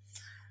that.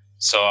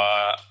 So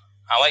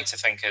I like to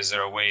think, is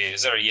there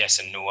a yes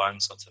and no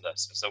answer to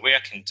this? Is there a way I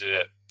can do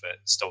it but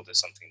still do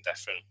something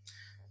different?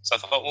 So I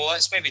thought, well,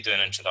 let's maybe do an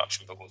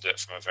introduction, but we'll do it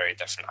from a very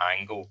different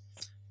angle.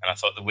 And I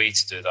thought the way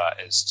to do that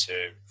is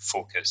to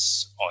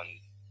focus on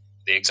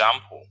the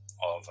example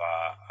of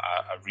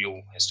a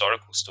real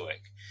historical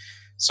Stoic.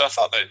 So I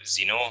thought about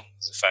Zeno,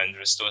 the founder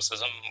of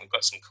Stoicism. We've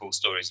got some cool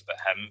stories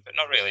about him, but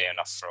not really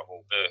enough for a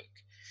whole book.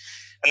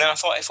 And then I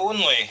thought, if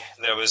only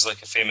there was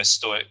like a famous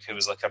Stoic who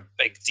was like a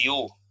big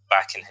deal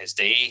back in his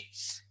day,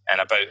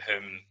 and about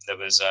whom there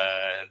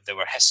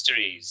were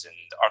histories and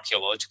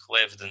archaeological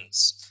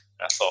evidence.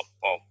 And I thought,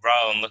 well,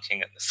 rather than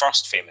looking at the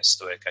first famous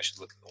Stoic, I should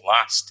look at the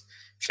last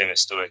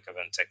famous Stoic of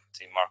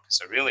antiquity,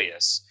 Marcus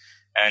Aurelius.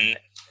 And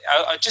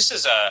I just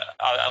as a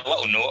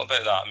little note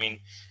about that, I mean,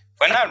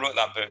 when I wrote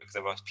that book,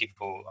 there were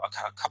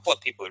a couple of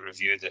people that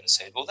reviewed it and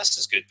said, well, this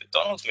is good, but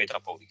Donald's made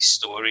up all these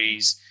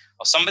stories.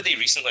 Or somebody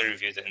recently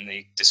reviewed it and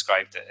they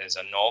described it as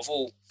a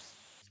novel.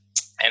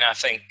 And I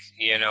think,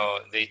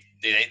 they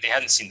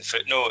hadn't seen the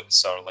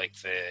footnotes or like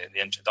the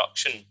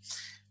introduction,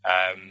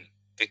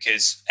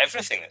 because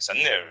everything that's in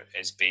there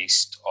is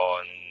based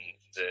on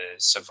the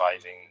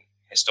surviving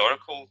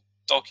historical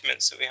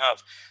documents that we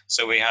have.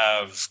 So we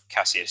have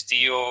Cassius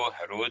Dio,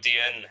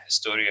 Herodian,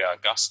 Historia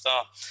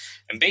Augusta,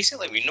 and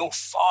basically we know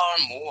far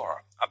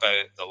more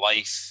about the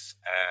life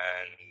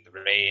and the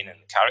reign and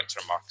the character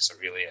of Marcus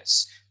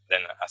Aurelius than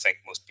I think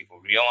most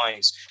people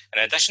realise.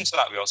 In addition to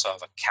that, we also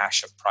have a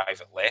cache of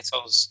private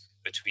letters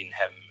between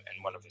him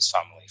and one of his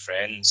family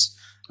friends.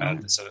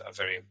 That's a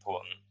very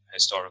important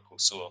historical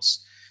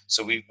source.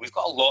 So we've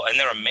got a lot, and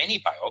there are many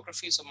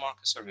biographies of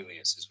Marcus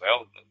Aurelius as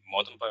well,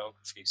 modern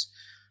biographies.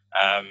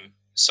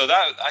 So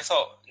that I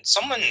thought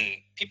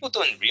people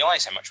don't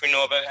realise how much we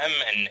know about him,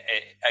 and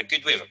a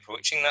good way of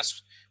approaching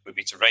this would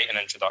be to write an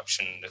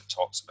introduction that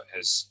talks about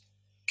his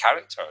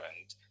character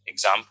and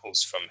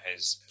examples from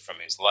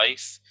his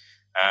life.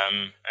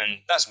 And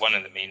that's one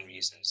of the main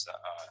reasons that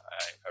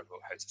I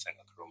wrote How to Think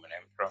Like a Roman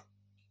Emperor.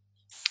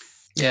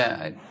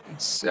 Yeah,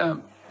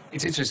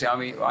 it's interesting. I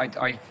mean,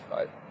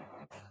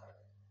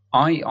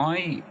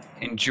 I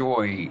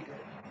enjoy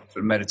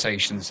sort of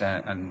meditations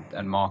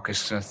and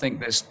Marcus. I think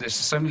there's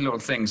so many little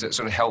things that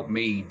sort of help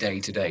me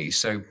day to day.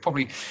 So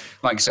probably,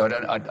 like I said,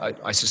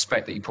 I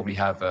suspect that you probably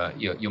have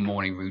your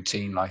morning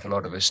routine, like a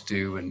lot of us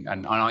do,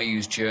 and I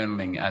use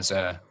journaling as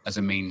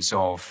a means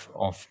of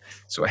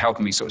sort of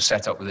helping me sort of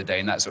set up with the day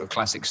in that sort of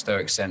classic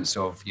Stoic sense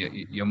of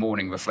your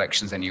morning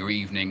reflections and your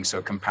evening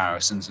sort of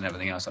comparisons and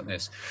everything else like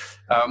this.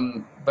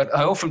 But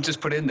I often just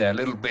put in there a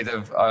little bit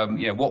of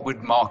what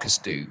would Marcus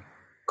do?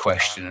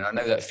 Question, and I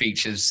know that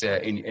features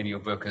in your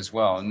book as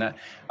well, and that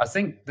I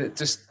think that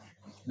just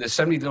there's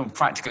so many little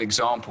practical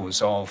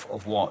examples of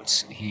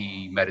what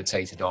he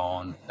meditated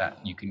on that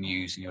you can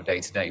use in your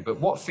day to day. But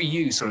what for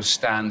you sort of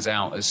stands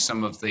out as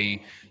some of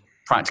the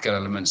practical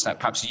elements that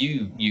perhaps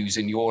you use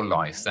in your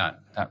life that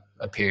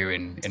appear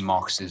in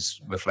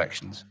Marcus's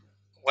reflections?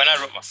 When I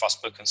wrote my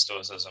first book on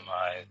Stoicism,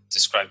 I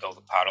described all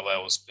the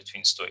parallels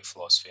between Stoic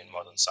philosophy and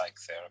modern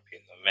psychotherapy,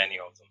 and there are many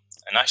of them.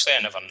 And actually,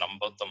 I never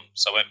numbered them,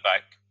 so I went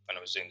back when I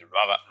was doing the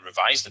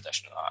revised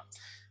edition of that,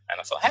 and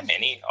I thought, how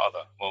many are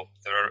there? Well,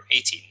 there are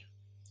 18,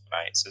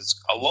 right? So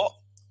there's a lot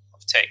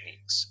of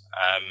techniques.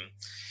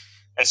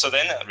 And so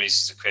then it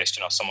raises the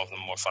question, are some of them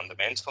more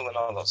fundamental than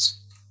others?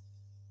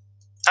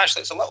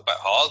 Actually, it's a little bit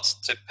hard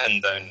to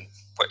pin down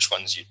which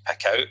ones you'd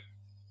pick out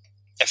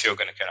if you're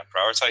going to kind of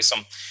prioritize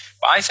them.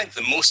 But I think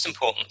the most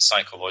important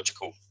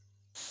psychological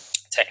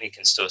technique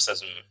in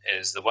Stoicism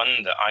is the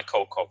one that I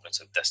call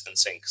cognitive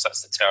distancing, because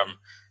that's the term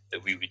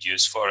that we would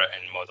use for it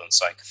in modern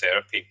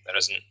psychotherapy. There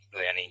isn't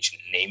really an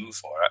ancient name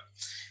for it.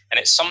 And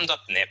it's summed up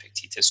in the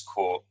Epictetus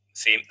quote,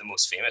 the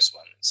most famous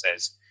one. It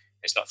says,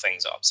 it's not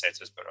things that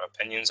upset us, but our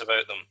opinions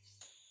about them.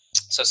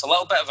 So it's a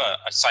little bit of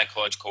a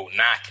psychological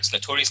knack. It's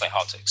notoriously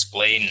hard to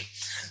explain,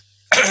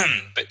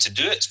 but to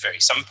do it's very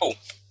simple.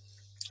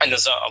 And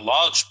there's a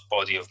large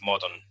body of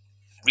modern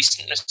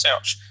recent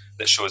research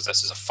that shows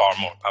this is a far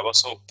more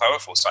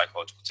powerful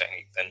psychological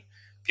technique than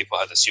people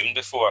had assumed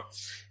before.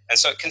 And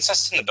so it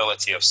consists in the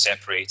ability of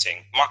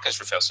separating, Marcus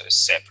refers to it as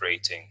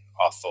separating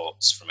our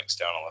thoughts from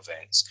external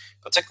events,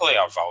 particularly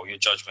our value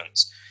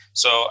judgments.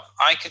 So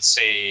I could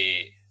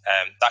say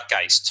that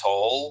guy's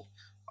tall,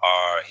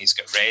 or he's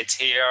got red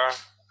hair,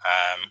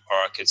 or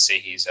I could say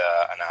he's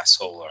an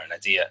asshole or an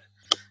idiot,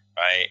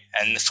 right?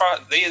 And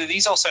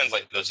these all sound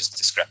like they're just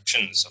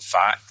descriptions of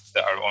fact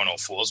that are on all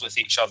fours with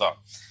each other.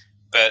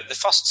 But the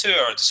first two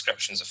are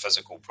descriptions of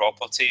physical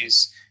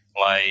properties,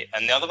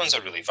 and the other ones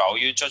are really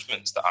value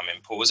judgments that I'm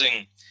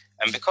imposing.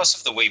 And because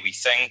of the way we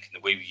think and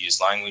the way we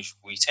use language,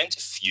 we tend to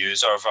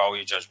fuse our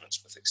value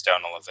judgments with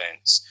external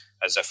events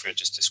as if we're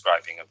just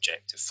describing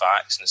objective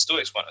facts. And the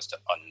Stoics want us to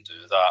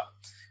undo that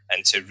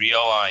and to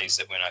realise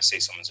that when I say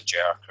someone's a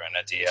jerk or an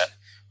idiot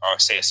or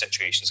say a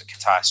situation is a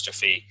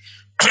catastrophe,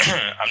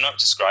 I'm not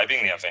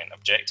describing the event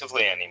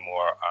objectively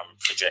anymore. I'm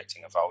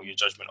projecting a value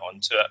judgment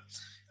onto it.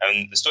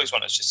 And the Stoics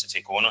want us just to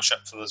take ownership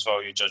for those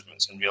value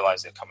judgments and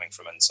realise they're coming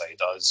from inside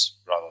us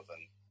rather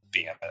than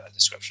being a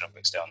description of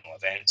external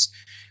events.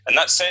 And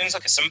that sounds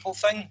like a simple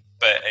thing,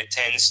 but it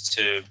tends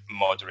to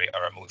moderate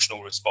our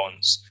emotional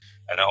response,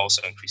 and it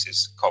also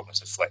increases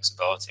cognitive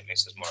flexibility. It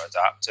makes us more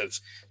adaptive.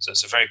 So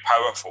it's a very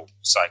powerful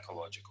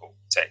psychological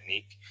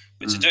technique.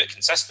 But to do it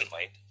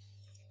consistently,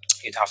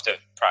 you'd have to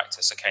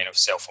practice a kind of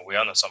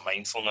self-awareness or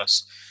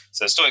mindfulness.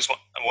 So the Stoics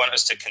want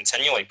us to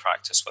continually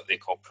practice what they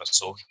call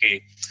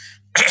prosoche,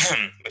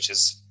 which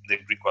is the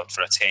Greek word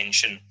for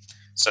attention.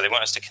 So they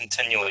want us to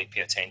continually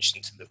pay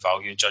attention to the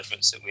value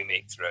judgments that we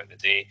make throughout the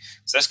day.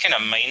 So this kind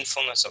of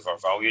mindfulness of our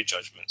value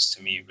judgments,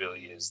 to me,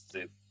 really is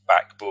the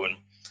backbone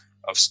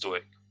of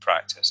Stoic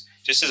practice.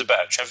 Just as a bit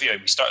of trivia,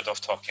 we started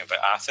off talking about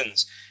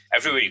Athens.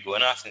 Everywhere you go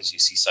in Athens, you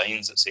see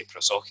signs that say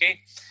prosoche,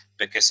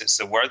 because it's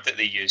the word that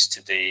they use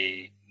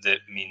today that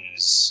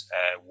means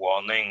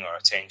warning or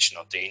attention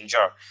or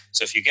danger.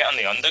 So if you get on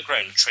the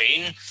underground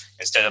train,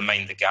 instead of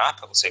mind the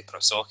gap, it will say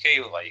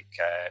prosoche, like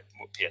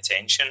pay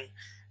attention.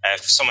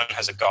 If someone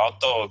has a guard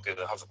dog,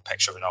 they'll have a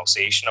picture of an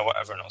Alsatian or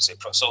whatever, and it'll say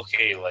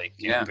prosoche, like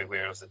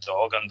beware of the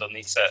dog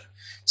underneath it.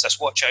 So this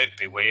watch out,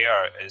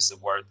 beware is the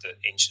word that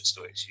ancient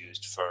Stoics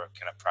used for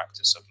kind of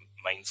practice of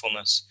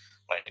mindfulness,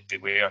 like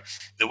beware.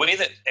 The way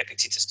that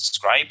Epictetus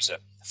describes it,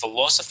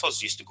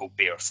 philosophers used to go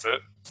barefoot.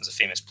 There's a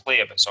famous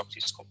play about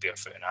Socrates called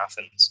Barefoot in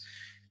Athens.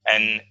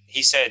 And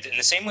he said, in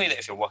the same way that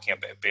if you're walking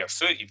about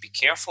barefoot, you'd be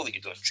careful that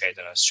you don't tread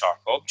on a sharp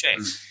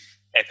object.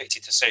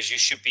 Epictetus says you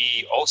should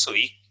be also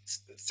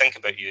think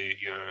about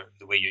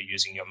the way you're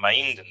using your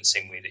mind in the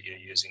same way that you're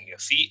using your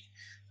feet,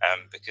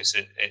 because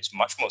it's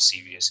much more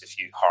serious if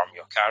you harm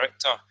your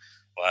character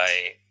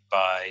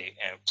by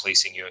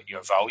placing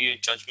your value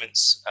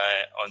judgments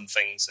on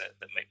things that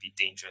might be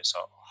dangerous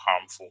or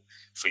harmful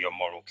for your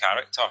moral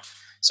character.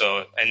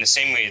 So in the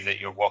same way that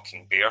you're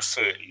walking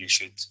barefoot, you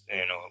should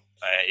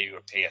you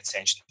pay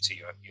attention to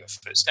your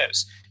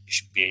footsteps. You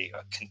should be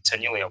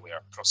continually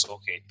aware,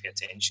 prosoche, pay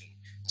attention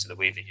to the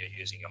way that you're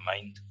using your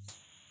mind.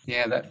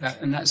 Yeah,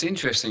 that's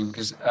interesting,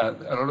 because a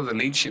lot of the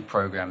leadership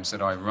programs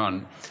that I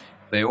run,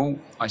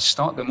 I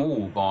start them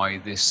all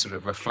by this sort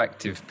of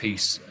reflective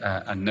piece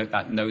and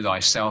that know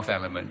thyself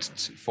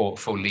element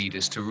for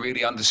leaders to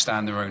really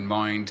understand their own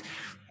mind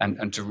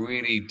and to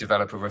really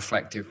develop a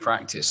reflective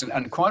practice.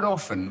 And quite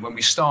often when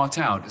we start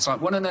out, it's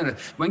like, well, no,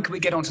 when can we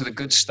get onto the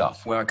good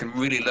stuff where I can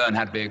really learn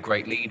how to be a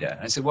great leader?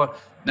 And I said, well,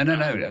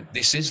 no,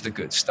 this is the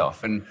good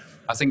stuff. And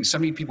I think so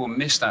many people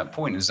miss that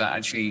point, is that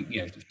actually,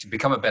 to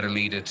become a better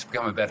leader, to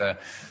become a better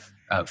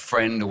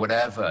friend or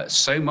whatever,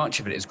 so much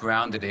of it is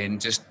grounded in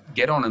just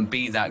get on and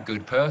be that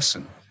good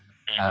person,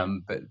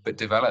 but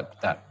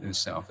develop that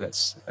yourself.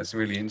 That's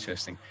really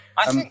interesting.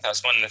 I think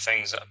that's one of the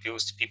things that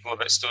appeals to people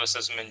about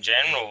Stoicism in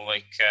general.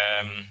 Like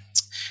a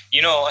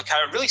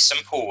really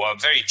simple, a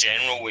very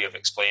general way of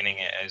explaining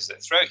it is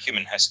that throughout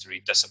human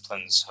history,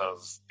 disciplines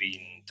have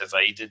been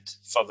divided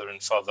further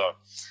and further.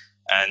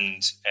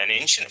 And in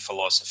ancient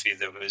philosophy,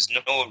 there was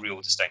no real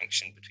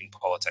distinction between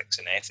politics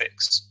and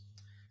ethics,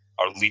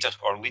 or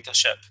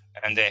leadership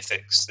and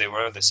ethics. They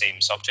were the same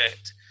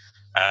subject,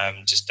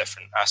 just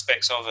different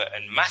aspects of it.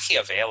 And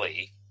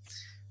Machiavelli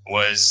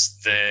was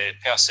the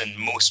person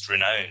most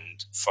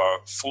renowned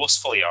for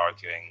forcefully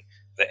arguing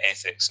that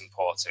ethics and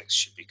politics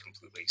should be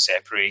completely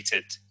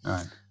separated.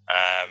 Right.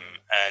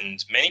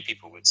 And many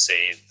people would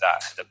say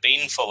that had a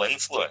baneful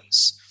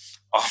influence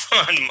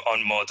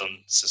on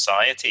modern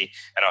society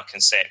and our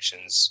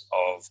conceptions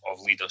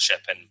of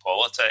leadership in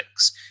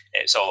politics.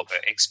 It's all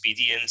about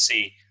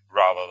expediency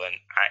rather than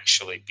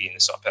actually being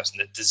the sort of person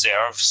that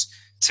deserves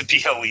to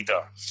be a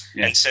leader.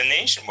 Yeah. And so in the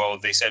ancient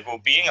world, they said, well,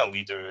 being a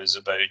leader is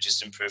about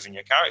just improving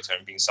your character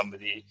and being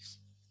somebody,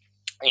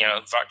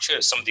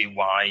 virtuous, somebody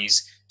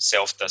wise,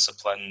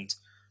 self-disciplined,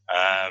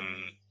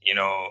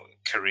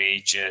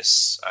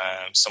 courageous,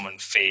 someone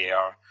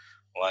fair,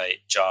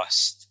 like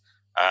just.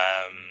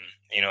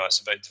 It's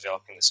about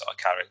developing the sort of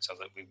character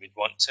that we would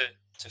want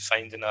to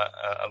find in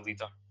a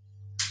leader.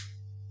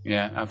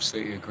 Yeah,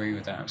 absolutely agree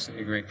with that.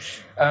 Absolutely agree.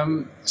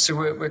 So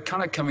we're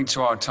kind of coming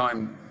to our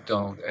time,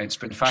 Donald. It's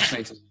been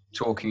fascinating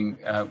talking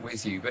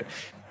with you. But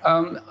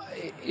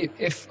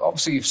if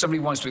somebody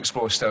wants to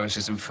explore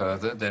Stoicism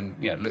further, then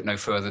look no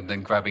further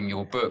than grabbing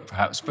your book,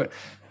 perhaps. But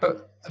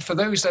for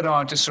those that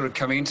are just sort of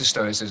coming into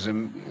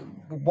Stoicism,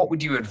 what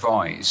would you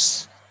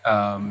advise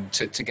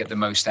to get the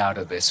most out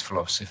of this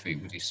philosophy,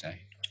 would you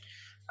say?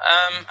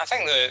 I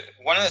think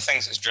one of the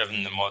things that's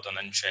driven the modern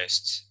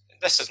interest,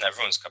 this isn't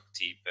everyone's cup of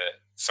tea,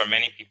 but for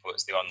many people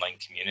it's the online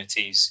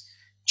communities,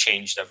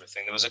 changed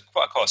everything. There was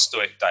what I call a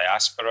Stoic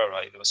diaspora,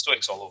 right? There were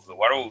Stoics all over the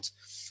world,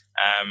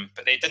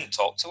 but they didn't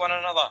talk to one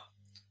another.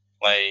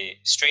 Like,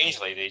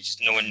 strangely,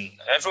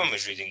 everyone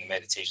was reading the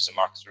Meditations of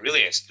Marcus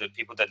Aurelius, but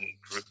people didn't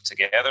group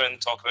together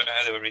and talk about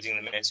how they were reading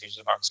the Meditations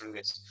of Marcus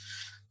Aurelius.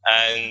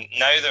 And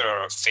now there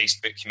are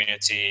Facebook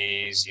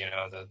communities,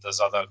 there's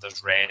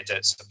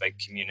Reddit's a big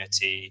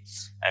community.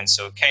 And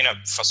so kind of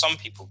for some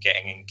people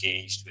getting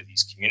engaged with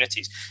these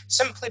communities,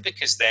 simply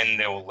because then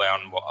they'll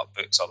learn what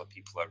books other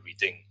people are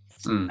reading.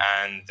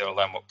 And they'll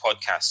learn what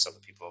podcasts other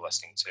people are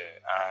listening to,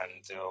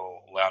 and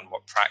they'll learn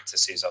what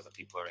practices other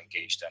people are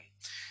engaged in.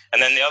 And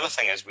then the other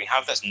thing is we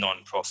have this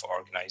non-profit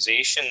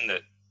organization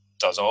that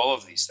does all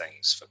of these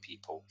things for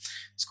people.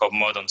 It's called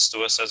Modern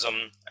Stoicism,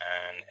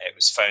 and it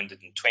was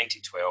founded in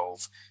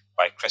 2012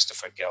 by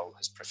Christopher Gill,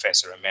 who's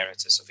Professor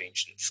Emeritus of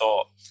Ancient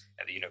Thought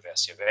at the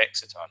University of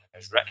Exeter, and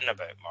has written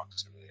about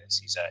Marcus Aurelius.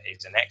 He's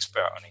an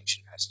expert on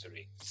ancient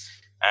history.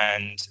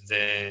 And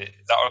that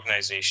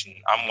organisation,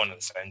 I'm one of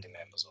the founding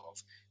members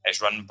of,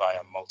 is run by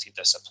a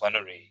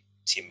multidisciplinary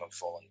team of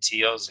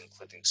volunteers,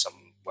 including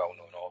some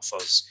well-known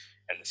authors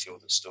in the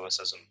field of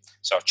Stoicism.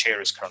 So our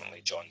chair is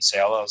currently John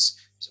Sellers,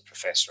 who's a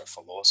professor of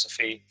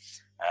philosophy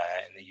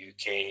in the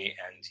UK,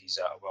 and he's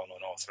a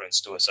well-known author in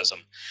Stoicism.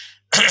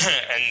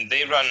 And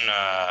they run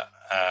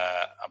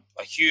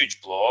a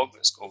huge blog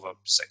that's got over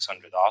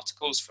 600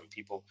 articles from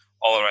people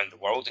all around the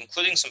world,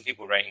 including some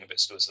people writing about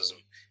Stoicism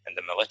in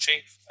the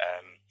military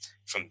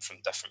from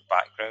different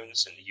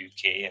backgrounds in the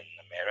UK and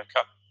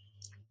America.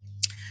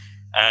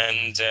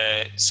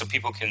 And so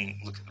people can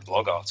look at the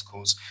blog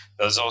articles.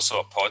 There's also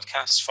a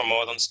podcast for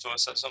Modern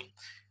Stoicism.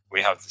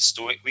 We have the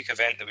Stoic Week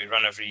event that we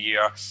run every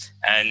year.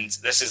 And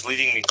this is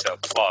leading me to a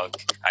plug,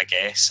 I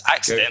guess.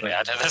 Accidentally,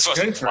 this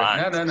wasn't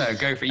planned. No,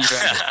 go for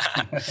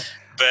it.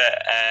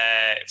 But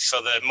for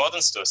the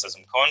Modern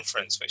Stoicism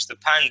conference, which the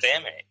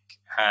pandemic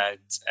had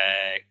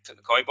put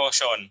the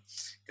kibosh on,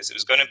 because it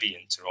was going to be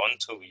in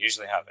Toronto. We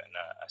usually have it in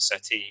a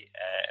city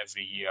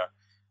every year.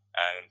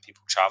 And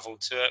people travel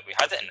to it. We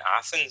had it in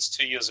Athens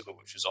 2 years ago,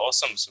 which was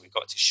awesome. So we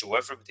got to show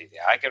everybody the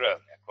Agora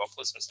and the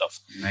Acropolis and stuff.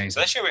 Amazing.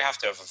 So this year we have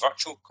to have a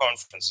virtual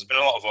conference. There's been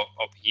a lot of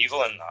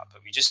upheaval in that,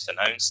 but we just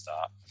announced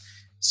that.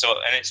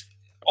 And it's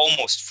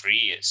almost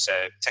free. It's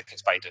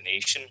tickets by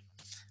donation.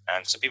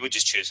 And so people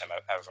just choose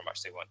however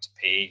much they want to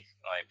pay,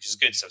 which is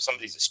good. So if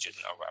somebody's a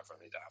student or whatever,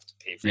 they don't have to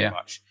pay very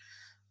much.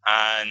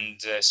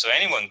 And so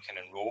anyone can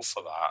enroll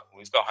for that.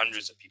 We've got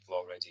hundreds of people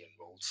already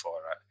enrolled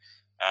for it.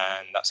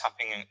 And that's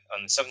happening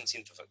on the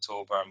 17th of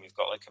October. And we've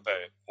got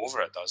about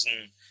over a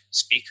dozen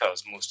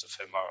speakers, most of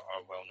whom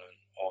are well-known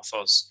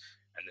authors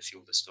in the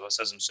field of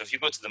Stoicism. So if you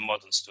go to the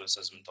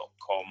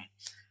modernstoicism.com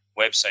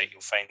website,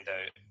 you'll find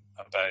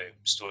out about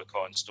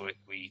Stoicon, Stoic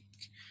Week,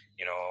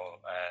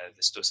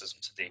 the Stoicism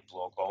Today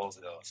blog, all of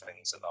the other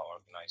things that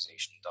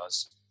organisation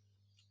does.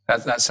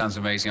 That sounds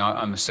amazing.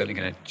 I'm certainly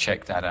going to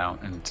check that out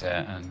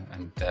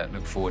and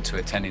look forward to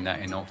attending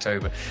that in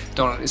October.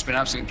 Donald, it's been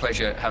an absolute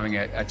pleasure having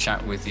a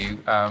chat with you.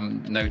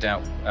 No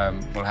doubt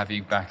we'll have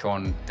you back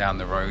on down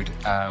the road.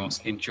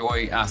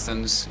 Enjoy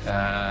Athens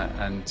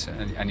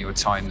and your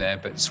time there.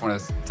 But just want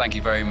to thank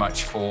you very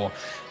much for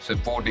sort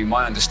of broadening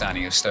my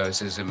understanding of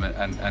Stoicism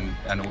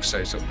and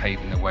also sort of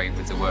paving the way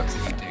with the work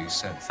that you do.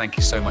 So thank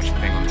you so much for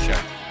being on the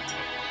show.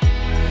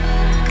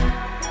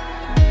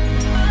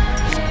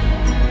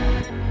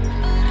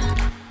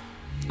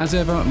 As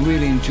ever, I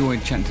really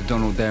enjoyed chatting to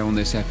Donald there on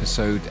this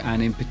episode,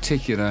 and in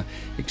particular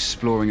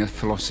exploring a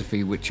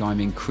philosophy which I'm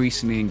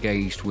increasingly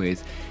engaged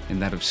with, in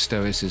that of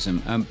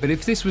Stoicism. But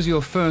if this was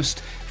your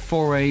first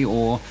foray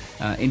or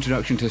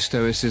introduction to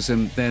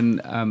Stoicism,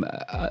 then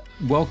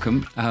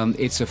welcome.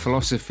 It's a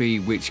philosophy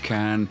which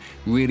can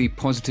really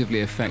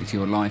positively affect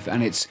your life,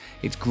 and it's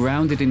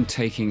grounded in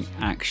taking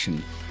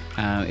action.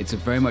 It's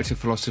very much a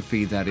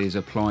philosophy that is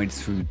applied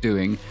through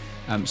doing.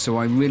 So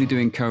I really do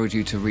encourage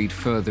you to read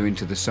further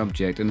into the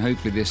subject, and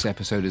hopefully this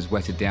episode has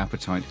whetted the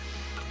appetite.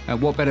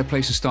 What better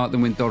place to start than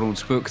with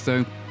Donald's book,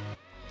 though?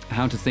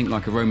 How to Think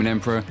Like a Roman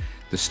Emperor,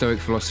 The Stoic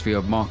Philosophy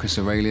of Marcus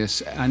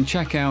Aurelius, and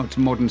check out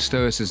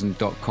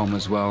modernstoicism.com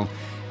as well,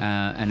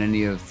 and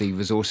any of the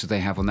resources they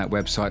have on that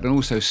website, and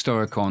also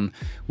Stoicon,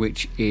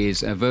 which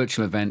is a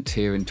virtual event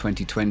here in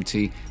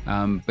 2020,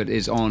 but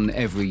is on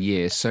every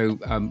year. So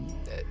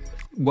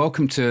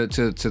welcome to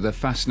the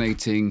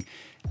fascinating,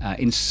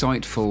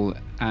 insightful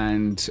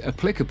and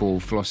applicable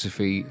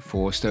philosophy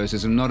for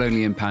Stoicism, not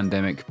only in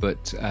pandemic,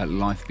 but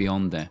life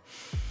beyond there.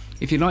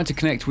 If you'd like to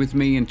connect with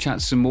me and chat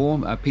some more,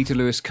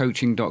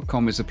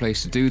 peterlewiscoaching.com is the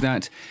place to do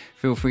that.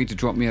 Feel free to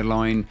drop me a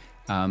line,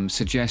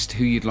 suggest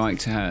who you'd like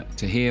to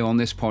hear on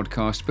this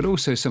podcast, but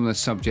also some of the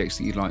subjects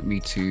that you'd like me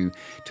to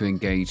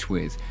engage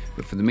with.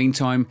 But for the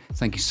meantime,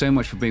 thank you so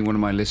much for being one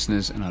of my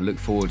listeners, and I look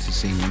forward to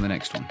seeing you on the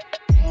next one.